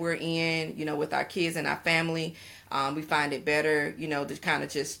season that we're in, with our kids and our family, we find it better, to kind of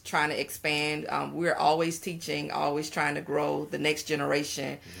just trying to expand. We're always teaching, always trying to grow the next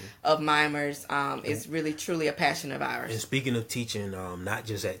generation of mimers. It's really, truly a passion of ours. And speaking of teaching, not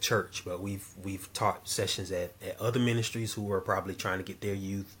just at church, but we've taught sessions at other ministries who are probably trying to get their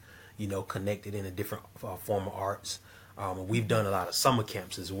youth, connected in a different form of arts. We've done a lot of summer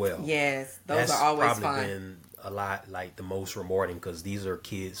camps as well. Yes, those are always probably fun. been a lot like the most rewarding because these are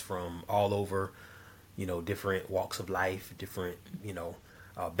kids from all over, different walks of life, different,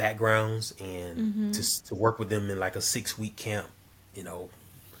 backgrounds, and to work with them in like a 6-week camp,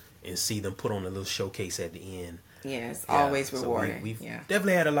 and see them put on a little showcase at the end. Yes, Yeah, always so rewarding. we've Yeah.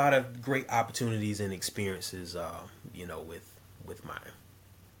 definitely had a lot of great opportunities and experiences, with mine.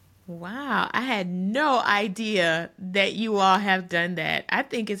 Wow. I had no idea that you all have done that. I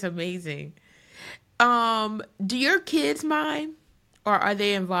think it's amazing. Do your kids mime, or are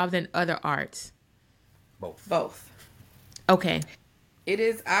they involved in other arts? Both. Both. Okay. It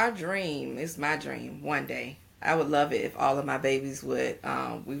is our dream. It's my dream one day. I would love it if all of my babies would,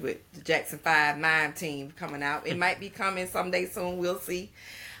 the Jackson 5 Mime team coming out. It might be coming someday soon. We'll see.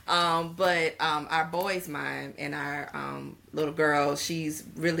 But our boys mime, and our little girl, she's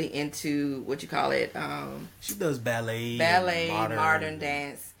really into, She does ballet, modern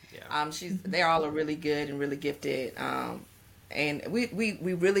dance. Yeah. They all are really good and really gifted. And we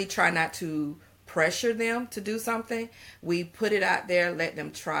really try not to pressure them to do something. We put it out there, let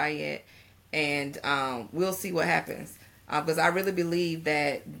them try it, and we'll see what happens. Because I really believe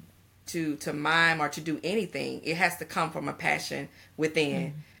that to mime or to do anything, it has to come from a passion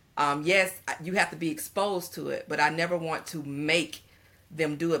within. Yes, you have to be exposed to it, but I never want to make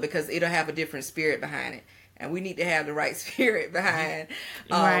them do it because it'll have a different spirit behind it. And we need to have the right spirit behind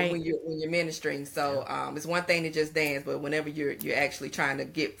Right. when you're ministering. So it's one thing to just dance, but whenever you're actually trying to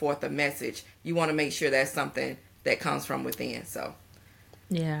get forth a message, you want to make sure that's something that comes from within. So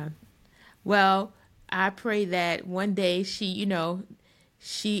Yeah. Well, I pray that one day she,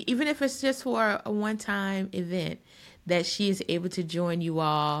 even if it's just for a one-time event, that she is able to join you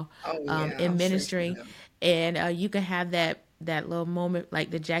all I'm in sure she ministering, will. and you can have that that little moment,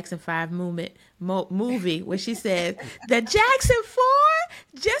 like the Jackson 5 movie, where she says, the Jackson 4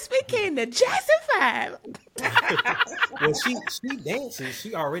 just became the Jackson 5. Well, she dances.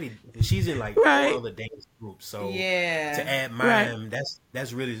 She's in like Right. 4 other dance groups. So Yeah. to add mime,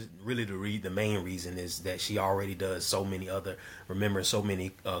 that's really the main reason is that she already does so many other. Remember, so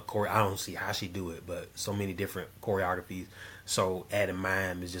many I don't see how she do it, but so many different choreographies. So adding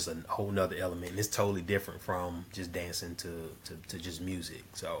mime is just a whole nother element. And it's totally different from just dancing to just music.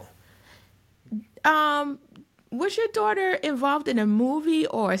 So Was your daughter involved in a movie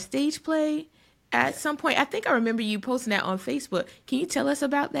or a stage play at some point? I think I remember you posting that on Facebook. Can you tell us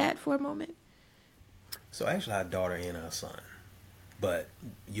about that for a moment? So actually, I have a daughter and a son. But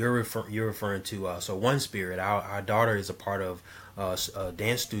you're referring to so One Spirit. Our daughter is a part of a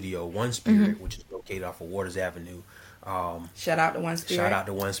dance studio, One Spirit, which is located off of Waters Avenue. Shout out to One Spirit. Shout out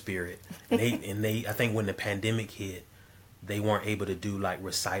to One Spirit. And they I think when the pandemic hit, they weren't able to do like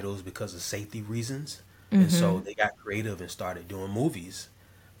recitals because of safety reasons, and so they got creative and started doing movies,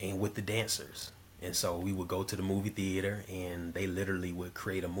 and with the dancers. And so we would go to the movie theater, and they literally would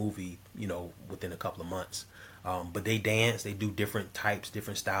create a movie, within a couple of months. But they dance. They do different types,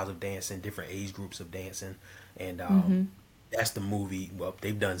 different styles of dancing, different age groups of dancing, and that's the movie. Well,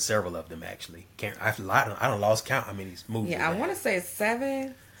 they've done several of them actually. I don't lost count how many movies. Yeah, I want to say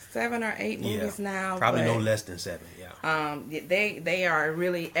 7 or 8 movies now. Probably but, no less than 7. Yeah. They are a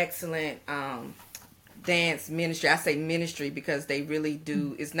really excellent dance ministry. I say ministry because they really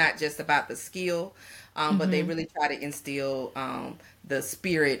do. It's not just about the skill, but they really try to instill the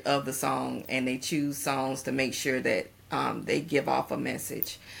spirit of the song, and they choose songs to make sure that they give off a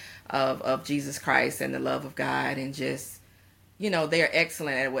message of Jesus Christ and the love of God, and just they're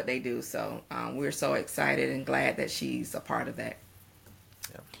excellent at what they do. So we're so excited and glad that she's a part of that.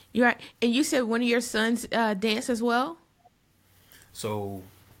 Yeah. You're right. And you said one of your sons dance as well? So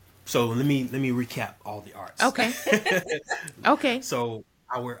let me recap all the arts. Okay. Okay. So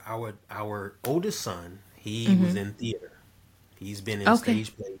our oldest son, he was in theater. He's been in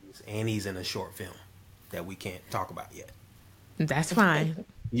stage plays, and he's in a short film that we can't talk about yet. That's fine.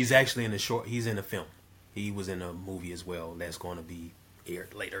 He's actually he's in a film. He was in a movie as well that's going to be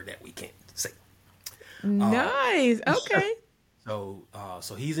aired later that we can't say. Nice. Okay. So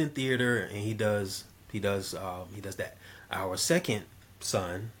he's in theater, and he does that. Our second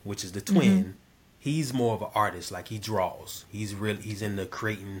son, which is the twin, he's more of an artist. Like, he draws. He's into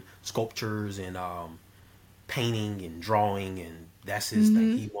creating sculptures and painting and drawing, and that's his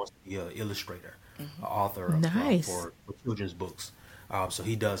thing. He wants to be an illustrator, an author for children's books. So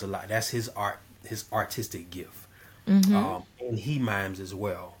he does a lot. That's his artistic gift. And he mimes as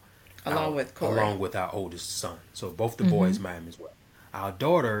well. Along with Corey. Along with our oldest son. So both the boys mime as well. Our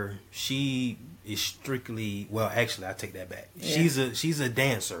daughter, she is strictly, well, actually, I take that back. Yeah. She's a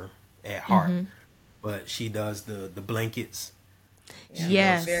dancer at heart, but she does the blankets.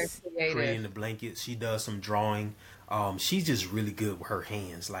 Yes. Very creative. Creating the blankets. She does some drawing. She's just really good with her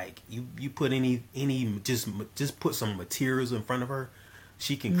hands. Like, you put just put some materials in front of her,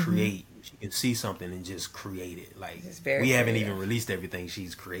 she can create. She can see something and just create it. Like, we haven't even released everything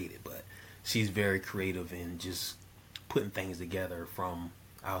she's created, but she's very creative in just putting things together from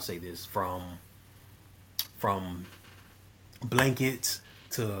blankets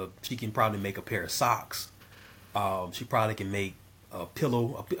to, she can probably make a pair of socks. She probably can make a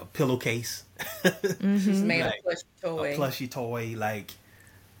pillowcase. She's made like, a plushy toy. Like,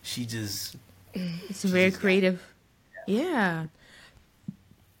 she just, it's very creative. Yeah.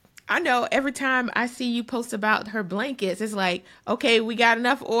 I know every time I see you post about her blankets, it's like, okay, we got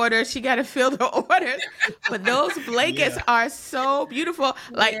enough orders. She got to fill the orders. But those blankets are so beautiful.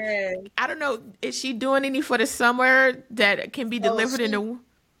 Like, I don't know, is she doing any for the summer that can be delivered in the...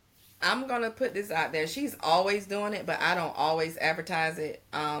 I'm going to put this out there. She's always doing it, but I don't always advertise it,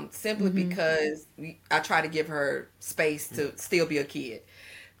 simply because I try to give her space to still be a kid.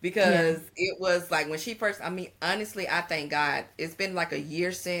 Because it was like when she first, honestly, I thank God. It's been like a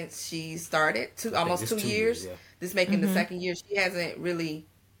year since she started, almost 2 years. This making the second year. She hasn't really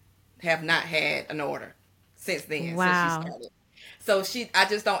have not had an order since then. Wow. Since she started. So I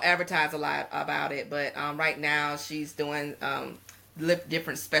just don't advertise a lot about it. But right now she's doing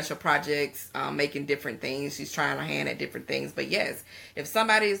different special projects, making different things. She's trying her hand at different things. But yes, if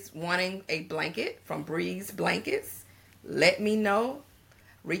somebody's wanting a blanket from Breeze Blankets, let me know.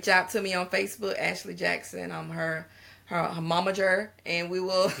 Reach out to me on Facebook, Ashley Jackson. I'm her momager, and we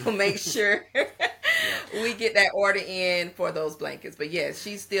will make sure we get that order in for those blankets. But yes,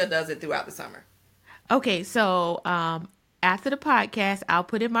 she still does it throughout the summer. Okay, so after the podcast, I'll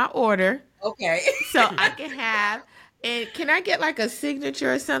put in my order. Okay. So I can have And can I get like a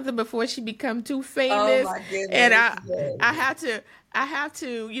signature or something before she become too Oh famous? my And goodness. Yes. I have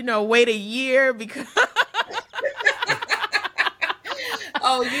to, wait a year because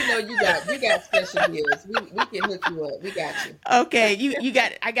Oh, you got special deals. We can hook you up. We got you.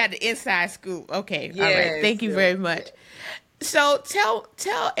 okay, I got the inside scoop. Okay, all right. Yes, Thank you yes, very much. yes. So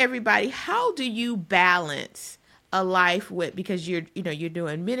tell everybody, how do you balance a life with, because you're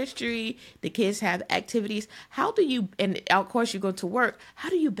doing ministry, the kids have activities. How do you, and of course you go to work, how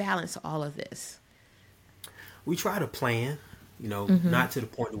do you balance all of this? We try to plan, not to the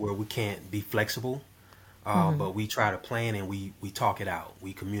point where we can't be flexible, but we try to plan and we talk it out.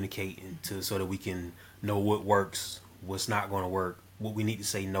 We communicate into so that we can know what works, what's not going to work, what we need to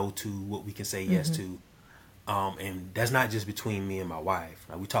say no to, what we can say yes to. And that's not just between me and my wife.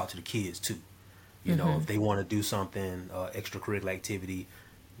 Like, we talk to the kids too. If they want to do something, extracurricular activity,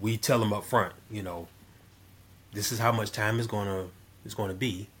 we tell them up front, this is how much time is going to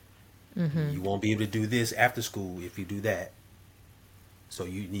be. You won't be able to do this after school if you do that. So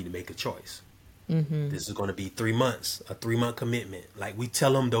you need to make a choice. This is going to be 3 months, a 3-month commitment. Like, we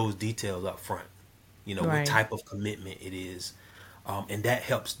tell them those details up front, what Right. type of commitment it is. And that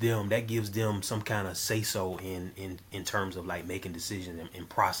helps them, that gives them some kind of say so in terms of like making decisions and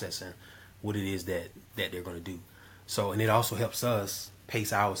processing what it is that they're going to do. So, and it also helps us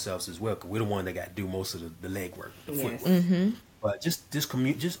pace ourselves as well, because we're the one that got to do most of the legwork, the Yes. footwork. But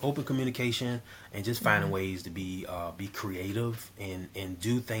just open communication and just finding ways to be creative and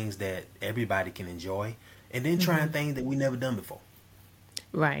do things that everybody can enjoy, and then trying things that we never done before.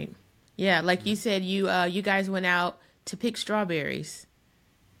 Right. Yeah, like you said, you guys went out to pick strawberries.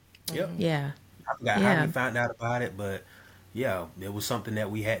 Yep. Yeah. I forgot Yeah. how we found out about it, but yeah, it was something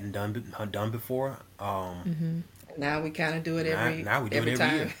that we hadn't done before. Now we kind of do it Now we do it every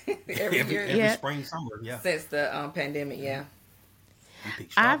time, year. every year every Yeah. spring, summer. Yeah, since the pandemic. Yeah. we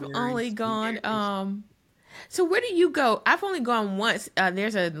pick I've strawberries, only gone blueberries. so where do you go? I've only gone once.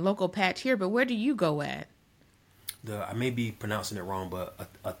 There's a local patch here, but where do you go at? I may be pronouncing it wrong, but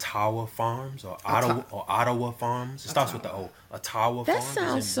Ottawa Farms or Ottawa Farms. It starts with the O. Ottawa That Farms.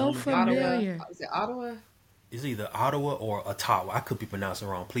 sounds It's in so Bloomingdale. familiar. Ottawa. Is it Ottawa? It's either Ottawa or Ottawa. I could be pronouncing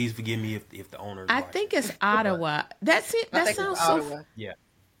it wrong. Please forgive me if the owner is I watching. think it's Ottawa. That's it. I That think sounds it's so. Ottawa. Yeah,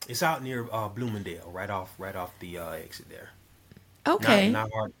 it's out near Bloomingdale, right off the exit there. Okay.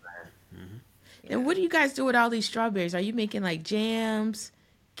 Not hard to find. And what do you guys do with all these strawberries? Are you making like jams,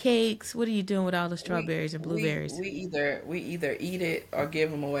 cakes? What are you doing with all the strawberries and blueberries? We either eat it or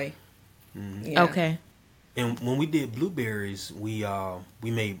give them away. Yeah. Okay. And when we did blueberries, we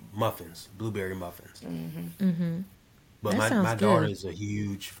made muffins, blueberry muffins. But That my sounds daughter good.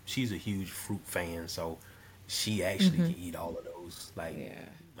 she's a huge fruit fan, so she actually can eat all of those. Like, Yeah.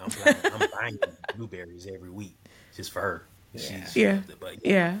 I'm buying blueberries every week just for her. She Yeah. loves it. But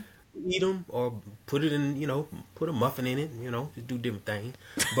Yeah. eat them or put it in, put a muffin in it, just do different things.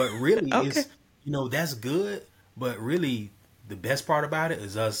 But really, Okay. it's, that's good. But really, the best part about it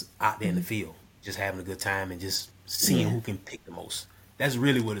is us out there in the field, just having a good time and just seeing who can pick the most. That's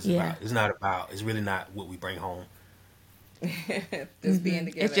really what it's Yeah. about. It's really not what we bring home. Just being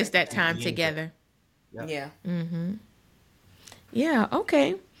together. It's just that time Yeah. together. Yeah. Yeah,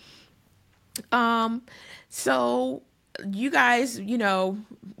 okay. So you guys,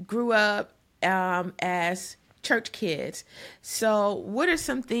 grew up as church kids. So what are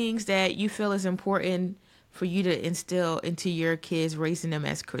some things that you feel is important for you to instill into your kids, raising them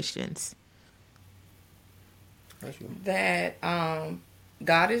as Christians? That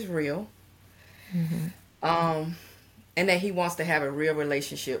God is real. And that He wants to have a real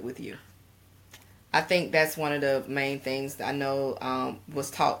relationship with you. I think that's one of the main things that I know was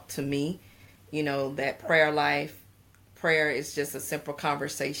taught to me. That prayer is just a simple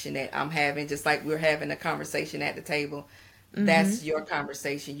conversation that I'm having, just like we're having a conversation at the table. That's your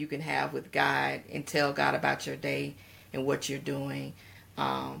conversation you can have with God and tell God about your day and what you're doing.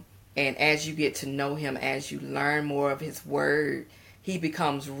 And as you get to know Him, as you learn more of His word, He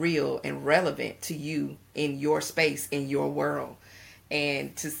becomes real and relevant to you in your space, in your world.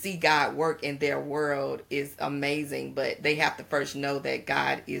 And to see God work in their world is amazing, but they have to first know that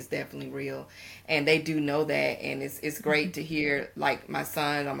God is definitely real. And they do know that, and it's great to hear, like, my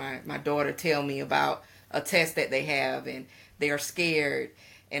son or my daughter tell me about a test that they have, and they're scared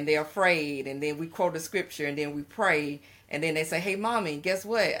and they're afraid, and then we quote a scripture and then we pray, and then they say, "Hey, mommy, guess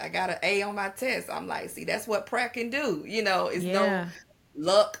what? I got an A on my test." I'm like, see, that's what prayer can do. It's Yeah. no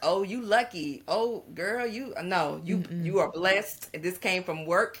luck. Oh, you lucky. Oh, girl, you are blessed. And this came from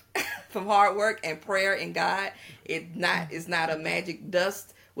work, from hard work and prayer and God. It's not a magic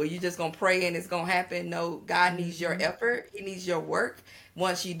dust where you're just gonna pray and it's gonna happen. No, God needs your effort. He needs your work.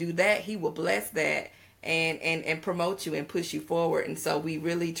 Once you do that, He will bless that and promote you and push you forward. And so we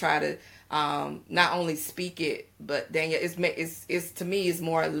really try to not only speak it, but Daniel, it's to me is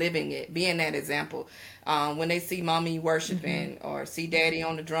more living it, being that example. When they see mommy worshiping or see daddy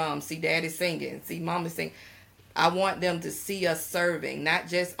on the drums, see daddy singing, see mama sing, I want them to see us serving, not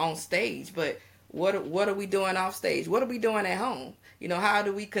just on stage, but what are we doing off stage? What are we doing at home? You know, how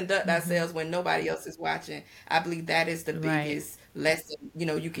do we conduct ourselves when nobody else is watching? I believe that is the biggest lesson, you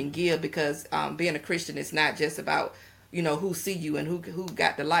know, you can give, because being a Christian is not just about, you know, who see you and who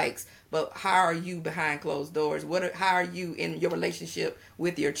got the likes, but how are you behind closed doors? How are you in your relationship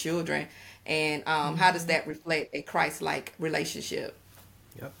with your children? And how does that reflect a Christ-like relationship?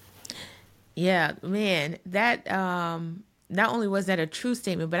 Yep. Yeah, man, that not only was that a true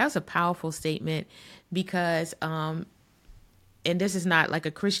statement, but that was a powerful statement, because and this is not like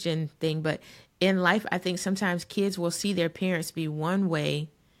a Christian thing, but in life, I think sometimes kids will see their parents be one way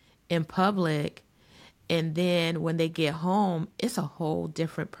in public, and then when they get home, it's a whole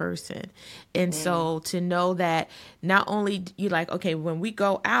different person. And so to know that not only you like, okay, when we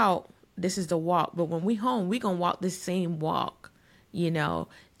go out, this is the walk, but when we home, we gonna walk the same walk, you know,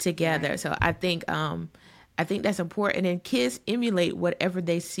 together. Right. So I think that's important, and kids emulate whatever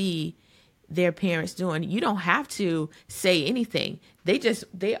they see their parents doing. You don't have to say anything.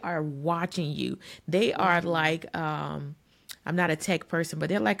 They are watching you. They are like, I'm not a tech person, but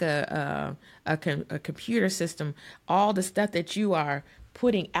they're like a computer system. All the stuff that you are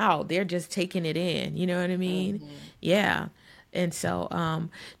putting out, they're just taking it in. You know what I mean? Yeah. And so,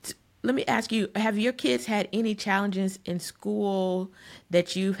 let me ask you, have your kids had any challenges in school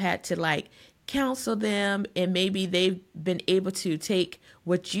that you've had to like counsel them, and maybe they've been able to take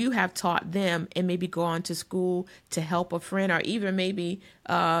what you have taught them and maybe go on to school to help a friend, or even maybe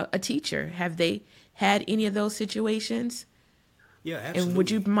a teacher? Have they had any of those situations? Yeah, absolutely. And would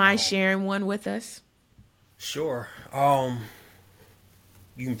you mind sharing one with us? Sure.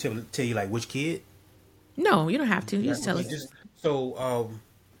 You can tell you like which kid? No, you don't have to. Just tell us. So,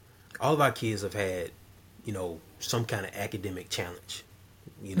 all of our kids have had, you know, some kind of academic challenge.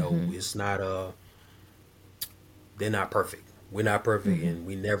 You know, it's not they're not perfect. We're not perfect, and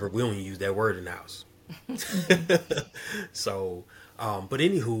we don't use that word in the house. So, but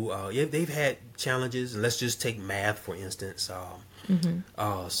anywho, yeah, they've had challenges, and let's just take math for instance.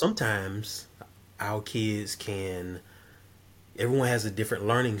 Sometimes our kids everyone has a different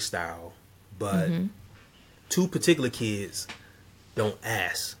learning style, but two particular kids don't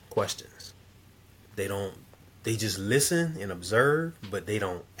ask questions. They just listen and observe, but they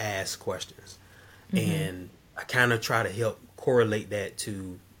don't ask questions. And I kind of try to help correlate that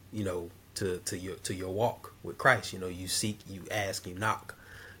to, you know, to your walk with Christ. You know, you seek, you ask, you knock.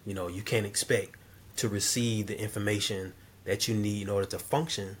 You know, you can't expect to receive the information that you need in order to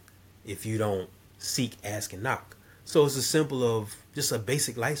function if you don't seek, ask, and knock. So it's a simple of just a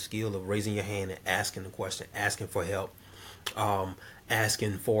basic life skill of raising your hand and asking the question, asking for help,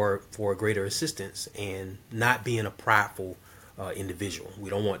 asking for greater assistance, and not being a prideful individual. We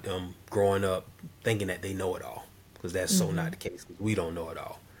don't want them growing up thinking that they know it all, because that's so not the case. We don't know it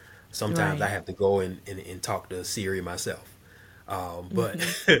all. Sometimes I have to go and talk to Siri myself. But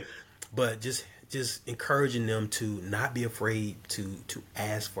but just encouraging them to not be afraid to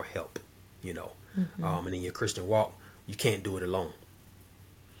ask for help, you know. And in your Christian walk, you can't do it alone.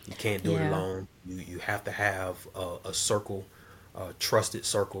 You can't do it alone. You have to have a circle, a trusted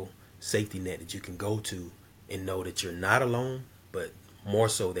circle, safety net that you can go to and know that you're not alone, but more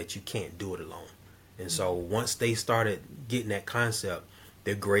so that you can't do it alone. And so once they started getting that concept,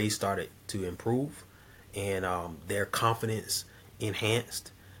 their grades started to improve, and their confidence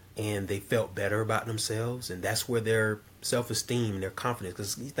enhanced, and they felt better about themselves. And that's where their self-esteem and their confidence,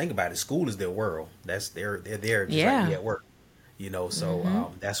 because you think about it, school is their world. They're there just like me at work, you know.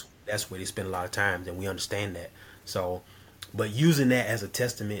 So that's where they spend a lot of time, and we understand that. So, but using that as a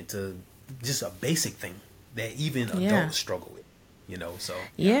testament to just a basic thing that even adults struggle with, you know. So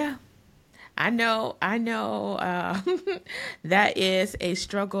I know that is a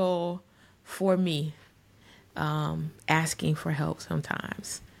struggle for me, asking for help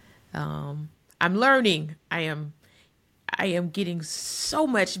sometimes. I'm learning. I am getting so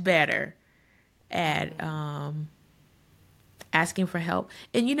much better at asking for help.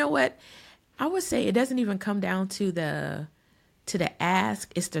 And you know what? I would say it doesn't even come down to the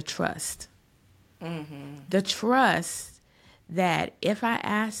ask, it's the trust. The trust that if I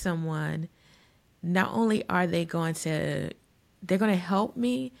ask someone, not only are they're going to help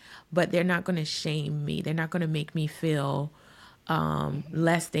me, but they're not going to shame me. They're not going to make me feel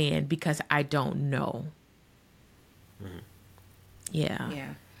less than because I don't know. Yeah.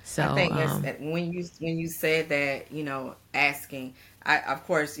 Yeah. So I think when you said that, asking, I of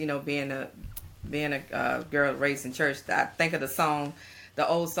course, being a girl raised in church, I think of the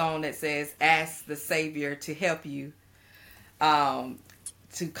old song that says, "Ask the Savior to help you,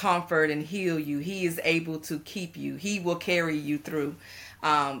 to comfort and heal you. He is able to keep you. He will carry you through."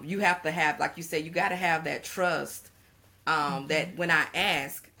 You have to have, like you said, you got to have that trust. That when I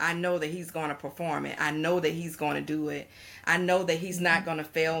ask, I know that he's going to perform it. I know that he's going to do it. I know that he's not going to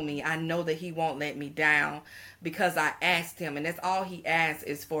fail me. I know that he won't let me down because I asked him. And that's all he asks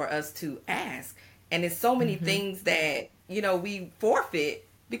is for us to ask. And there's so many things that, we forfeit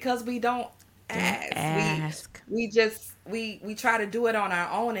because we don't ask. We try to do it on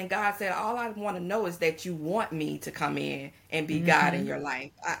our own. And God said, all I want to know is that you want me to come in and be God in your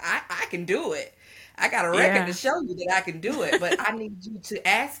life. I can do it. I got a record to show you that I can do it, but I need you to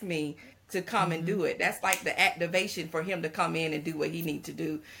ask me to come and do it. That's like the activation for him to come in and do what he needs to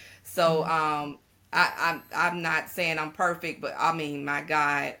do. So I'm not saying I'm perfect, but I mean, my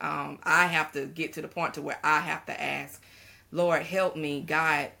God, I have to get to the point to where I have to ask, Lord, help me.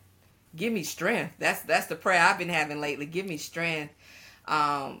 God, give me strength. That's the prayer I've been having lately. Give me strength.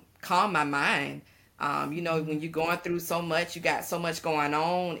 Calm my mind. When you're going through so much, you got so much going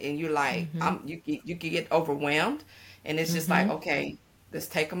on, and you're like, you can get overwhelmed, and it's just like, okay, let's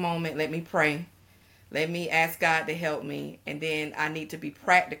take a moment. Let me pray. Let me ask God to help me, and then I need to be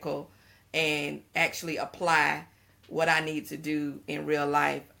practical and actually apply what I need to do in real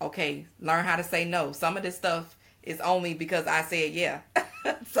life. Okay, learn how to say no. Some of this stuff is only because I said yeah.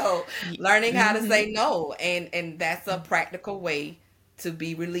 So learning how to say no, and that's a practical way to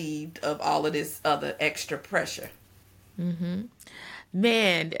be relieved of all of this other extra pressure.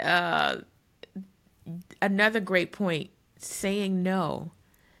 Man, another great point, saying no,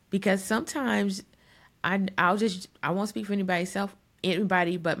 because sometimes I won't speak for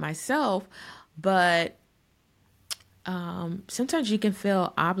anybody but myself, but sometimes you can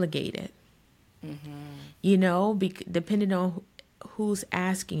feel obligated, depending on who's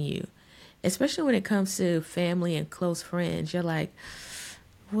asking you, especially when it comes to family and close friends. You're like,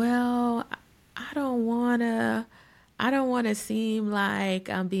 well, I don't want to seem like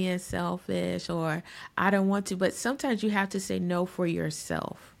I'm being selfish, or I don't want to, but sometimes you have to say no for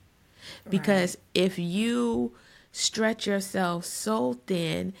yourself. Because if you stretch yourself so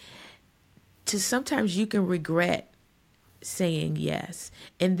thin, sometimes you can regret saying yes.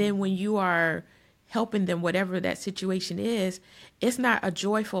 And then when you are helping them, whatever that situation is, it's not a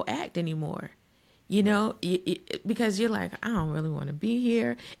joyful act anymore. Because you're like, I don't really want to be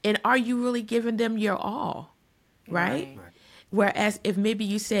here. And are you really giving them your all? Right? Whereas if maybe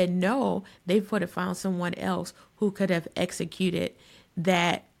you said no, they would have found someone else who could have executed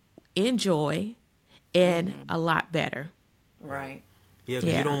that in joy and a lot better. Right. Yeah,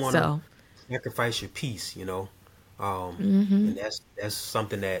 because you don't want to sacrifice your peace, and that's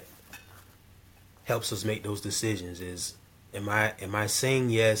something that helps us make those decisions. Is am I saying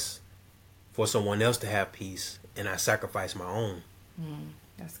yes for someone else to have peace, and I sacrifice my own?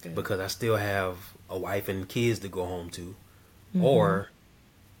 That's good. Because I still have a wife and kids to go home to. Or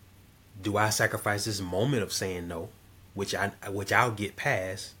do I sacrifice this moment of saying no, which I'll get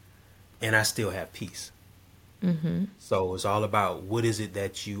past, and I still have peace? So it's all about, what is it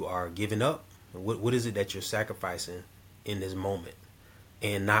that you are giving up? What is it that you're sacrificing in this moment,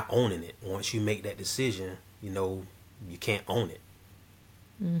 and not owning it. Once you make that decision, you can't own it.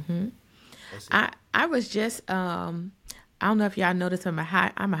 I was just I don't know if y'all noticed, I'm a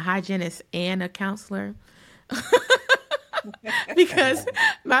hygienist and a counselor. Because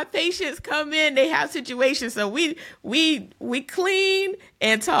my patients come in, they have situations, so we clean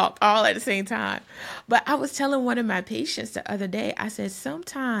and talk all at the same time. But I was telling one of my patients the other day, I said,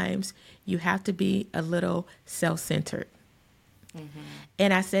 sometimes you have to be a little self-centered.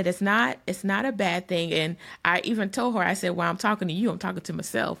 And I said, it's not a bad thing. And I even told her, I said, while I'm talking to you, I'm talking to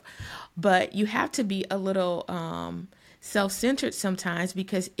myself. But you have to be a little self-centered sometimes,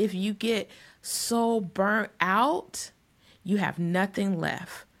 because if you get so burnt out, you have nothing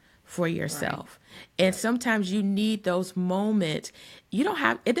left for yourself. Right. And sometimes you need those moments.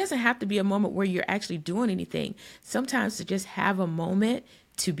 It doesn't have to be a moment where you're actually doing anything. Sometimes to just have a moment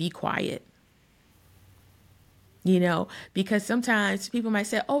to be quiet. Because sometimes people might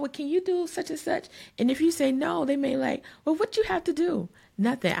say, oh, well, can you do such and such? And if you say no, they may like, well, what you have to do?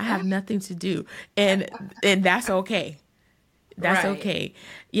 Nothing. I have nothing to do. And that's okay. That's okay.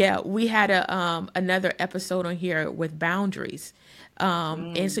 Yeah, we had another episode on here with boundaries.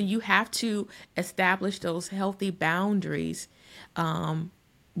 And so you have to establish those healthy boundaries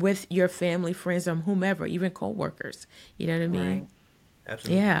with your family, friends, or whomever, even coworkers. You know what I mean? Right.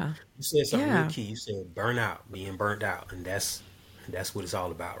 Absolutely. Yeah. You said something real Yeah. key. You said burn out, being burnt out, and that's what it's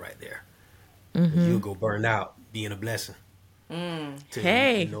all about right there. You'll go burn out being a blessing till you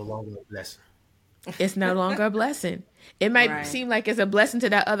Hey, no longer a blessing. it's no longer a blessing. It might Right. seem like it's a blessing to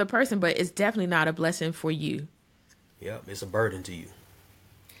that other person, but it's definitely not a blessing for you. Yep, it's a burden to you.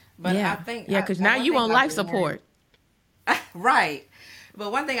 But Yeah. I think Yeah, because now one you thing on I've life learned- support. Right.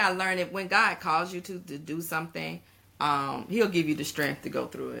 But one thing I learned is when God calls you to do something, he'll give you the strength to go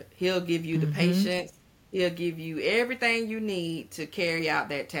through it. He'll give you the patience. He'll give you everything you need to carry out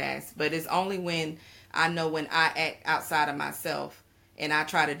that task. But it's only when I know when I act outside of myself and I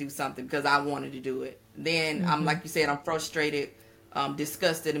try to do something because I wanted to do it. Then I'm like you said, I'm frustrated,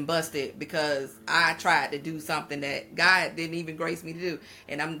 disgusted and busted because I tried to do something that God didn't even grace me to do.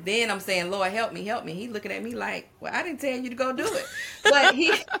 And I'm saying, Lord, help me, help me. He looking at me like, well, I didn't tell you to go do it. But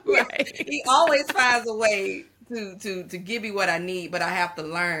Right. he always finds a way to give me what I need. But I have to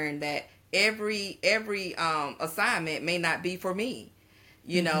learn that every assignment may not be for me.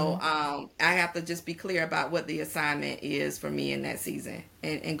 You know, I have to just be clear about what the assignment is for me in that season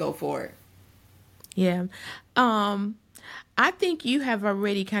and go for it. Yeah. I think you have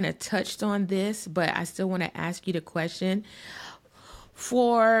already kind of touched on this, but I still want to ask you the question.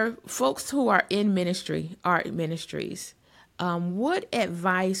 For folks who are in ministry, art ministries, what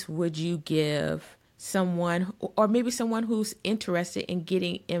advice would you give someone, or maybe someone who's interested in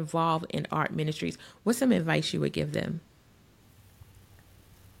getting involved in art ministries? What's some advice you would give them?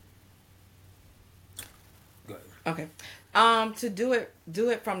 Go ahead. Okay. To do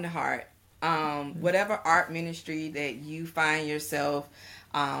it from the heart. Whatever art ministry that you find yourself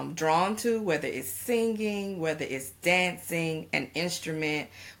drawn to, whether it's singing, whether it's dancing, an instrument,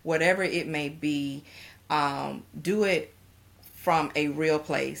 whatever it may be, do it from a real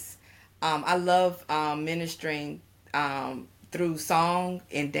place. I love ministering through song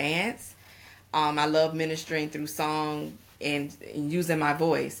and dance. I love ministering through song and using my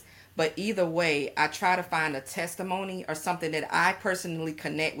voice. But either way, I try to find a testimony or something that I personally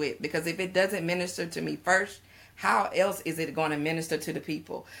connect with, because if it doesn't minister to me first, how else is it going to minister to the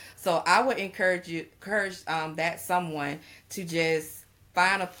people? So I would encourage that someone to just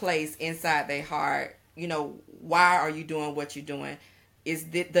find a place inside their heart. You know, why are you doing what you're doing?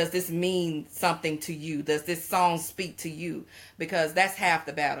 Does this mean something to you? Does this song speak to you? Because that's half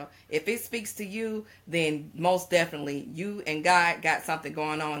the battle. If it speaks to you, then most definitely you and God got something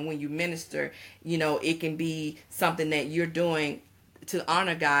going on. And when you minister, you know, it can be something that you're doing to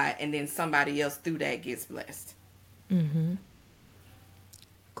honor God, and then somebody else through that gets blessed.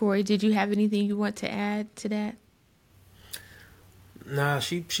 Corey, did you have anything you want to add to that? Nah,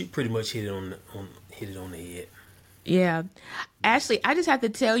 she pretty much hit it on the head. Yeah. Ashley, I just have to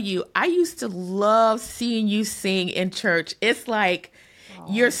tell you, I used to love seeing you sing in church. It's like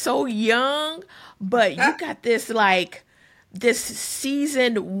you're so young, but you got this like this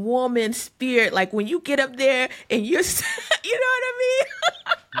seasoned woman spirit. Like when you get up there and you're, you know what I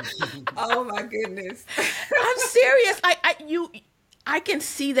mean? Oh my goodness. I'm serious. I can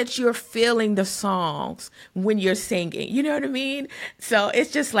see that you're feeling the songs when you're singing. You know what I mean? So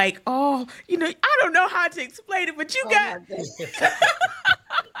it's just like, oh, you know, I don't know how to explain it, but you got.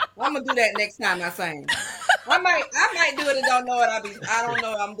 I'm gonna do that next time I sing. I might do it and don't know it. I don't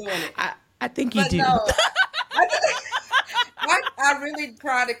know I'm doing it. I think you But do. no, I really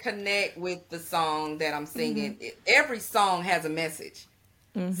try to connect with the song that I'm singing. Every song has a message.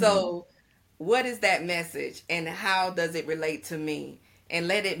 So what is that message and how does it relate to me? And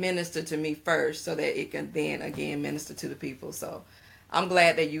let it minister to me first so that it can then again minister to the people. So I'm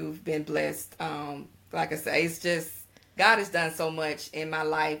glad that you've been blessed. Like I say, it's just God has done so much in my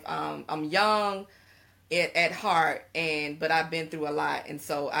life. I'm young at heart, but I've been through a lot, and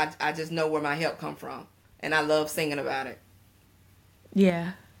so I just know where my help come from, and I love singing about it.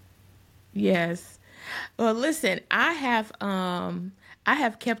 Yeah. Yes. Well, listen, I have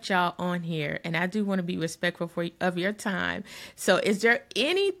kept y'all on here, and I do want to be respectful of your time. So is there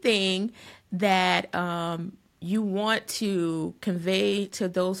anything that you want to convey to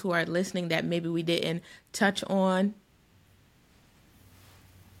those who are listening that maybe we didn't touch on?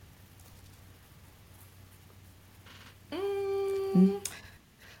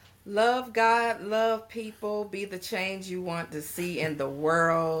 Love God, love people, be the change you want to see in the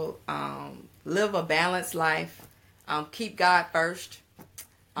world. Live a balanced life. Keep God first.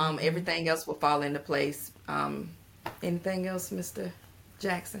 Everything else will fall into place. Anything else, Mr.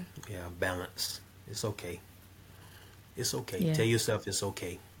 Jackson? Yeah, balance. It's okay. It's okay. Yeah. Tell yourself it's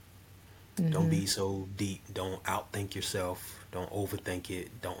okay. Don't be so deep. Don't outthink yourself. Don't overthink it.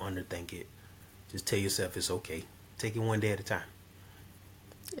 Don't underthink it. Just tell yourself it's okay. Take it one day at a time.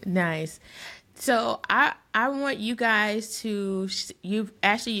 Nice. So I want you guys to, you've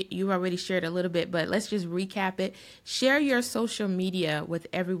already shared a little bit, but let's just recap it. Share your social media with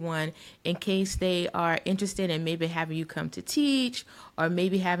everyone in case they are interested in maybe having you come to teach or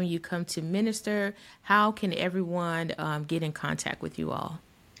maybe having you come to minister. How can everyone get in contact with you all?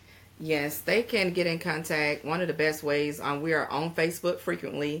 Yes, they can get in contact. One of the best ways, we are on Facebook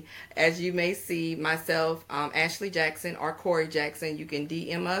frequently. As you may see, myself, Ashley Jackson or Corey Jackson, you can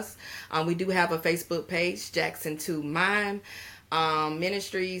DM us. We do have a Facebook page, Jackson 2 Mime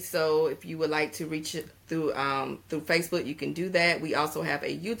Ministries. So if you would like to reach it through Facebook, you can do that. We also have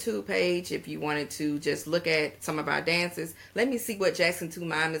a YouTube page if you wanted to just look at some of our dances. Let me see what Jackson 2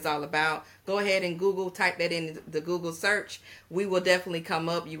 Mime is all about. Go ahead and type that in the Google search. We will definitely come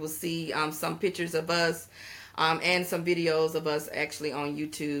up. You will see some pictures of us and some videos of us actually on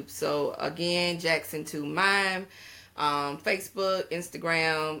YouTube. So again, Jackson 2 Mime, Facebook,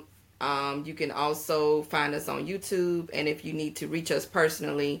 Instagram. You can also find us on YouTube. And if you need to reach us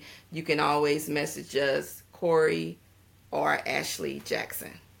personally, you can always message us, Corey or Ashley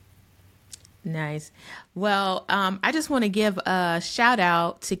Jackson. Nice. Well, I just want to give a shout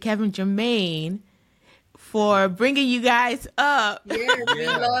out to Kevin Jermaine for bringing you guys up. Yeah, we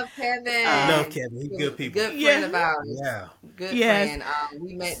love Kevin. I love Kevin. He's good people. Good friend of ours. Yeah. Good friend.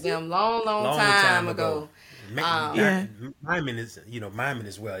 We met them long time ago. Miming is, miming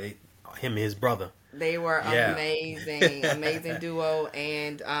as well. Him and his brother. They were amazing duo,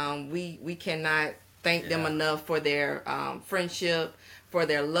 and we cannot thank them enough for their friendship, for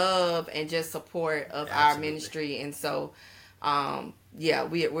their love, and just support of our ministry. And so,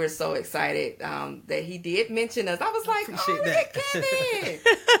 we're so excited that he did mention us. I was like, look at Kevin.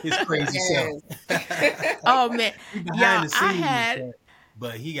 His crazy self. Oh man,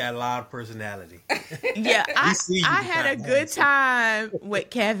 but he got a lot of personality. Yeah, I had a good time with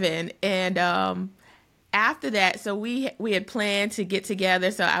Kevin, and after that, so we had planned to get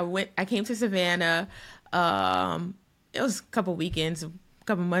together. So I came to Savannah. It was a couple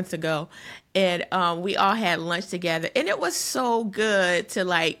months ago, and we all had lunch together, and it was so good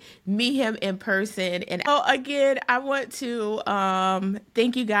to meet him in person. And again, I want to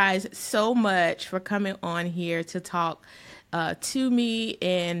thank you guys so much for coming on here to talk to me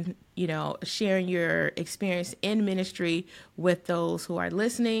and sharing your experience in ministry with those who are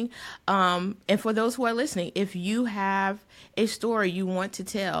listening. And for those who are listening, if you have a story you want to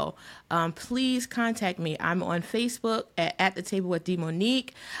tell, please contact me. I'm on Facebook at The Table with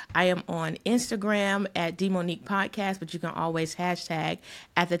Demonique. I am on Instagram at Demonique Podcast, but you can always hashtag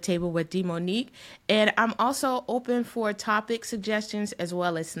at The Table with Demonique. And I'm also open for topic suggestions as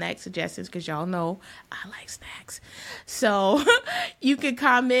well as snack suggestions, because y'all know I like snacks. So you can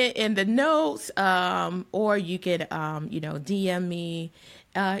comment in the notes, or you can, DM me.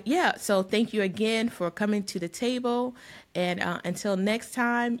 So thank you again for coming to the table. And until next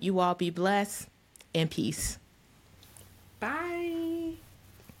time, you all be blessed and peace. Bye.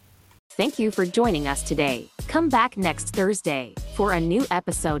 Thank you for joining us today. Come back next Thursday for a new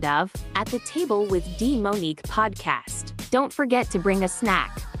episode of At the Table with Demonique podcast. Don't forget to bring a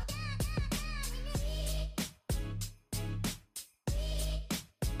snack.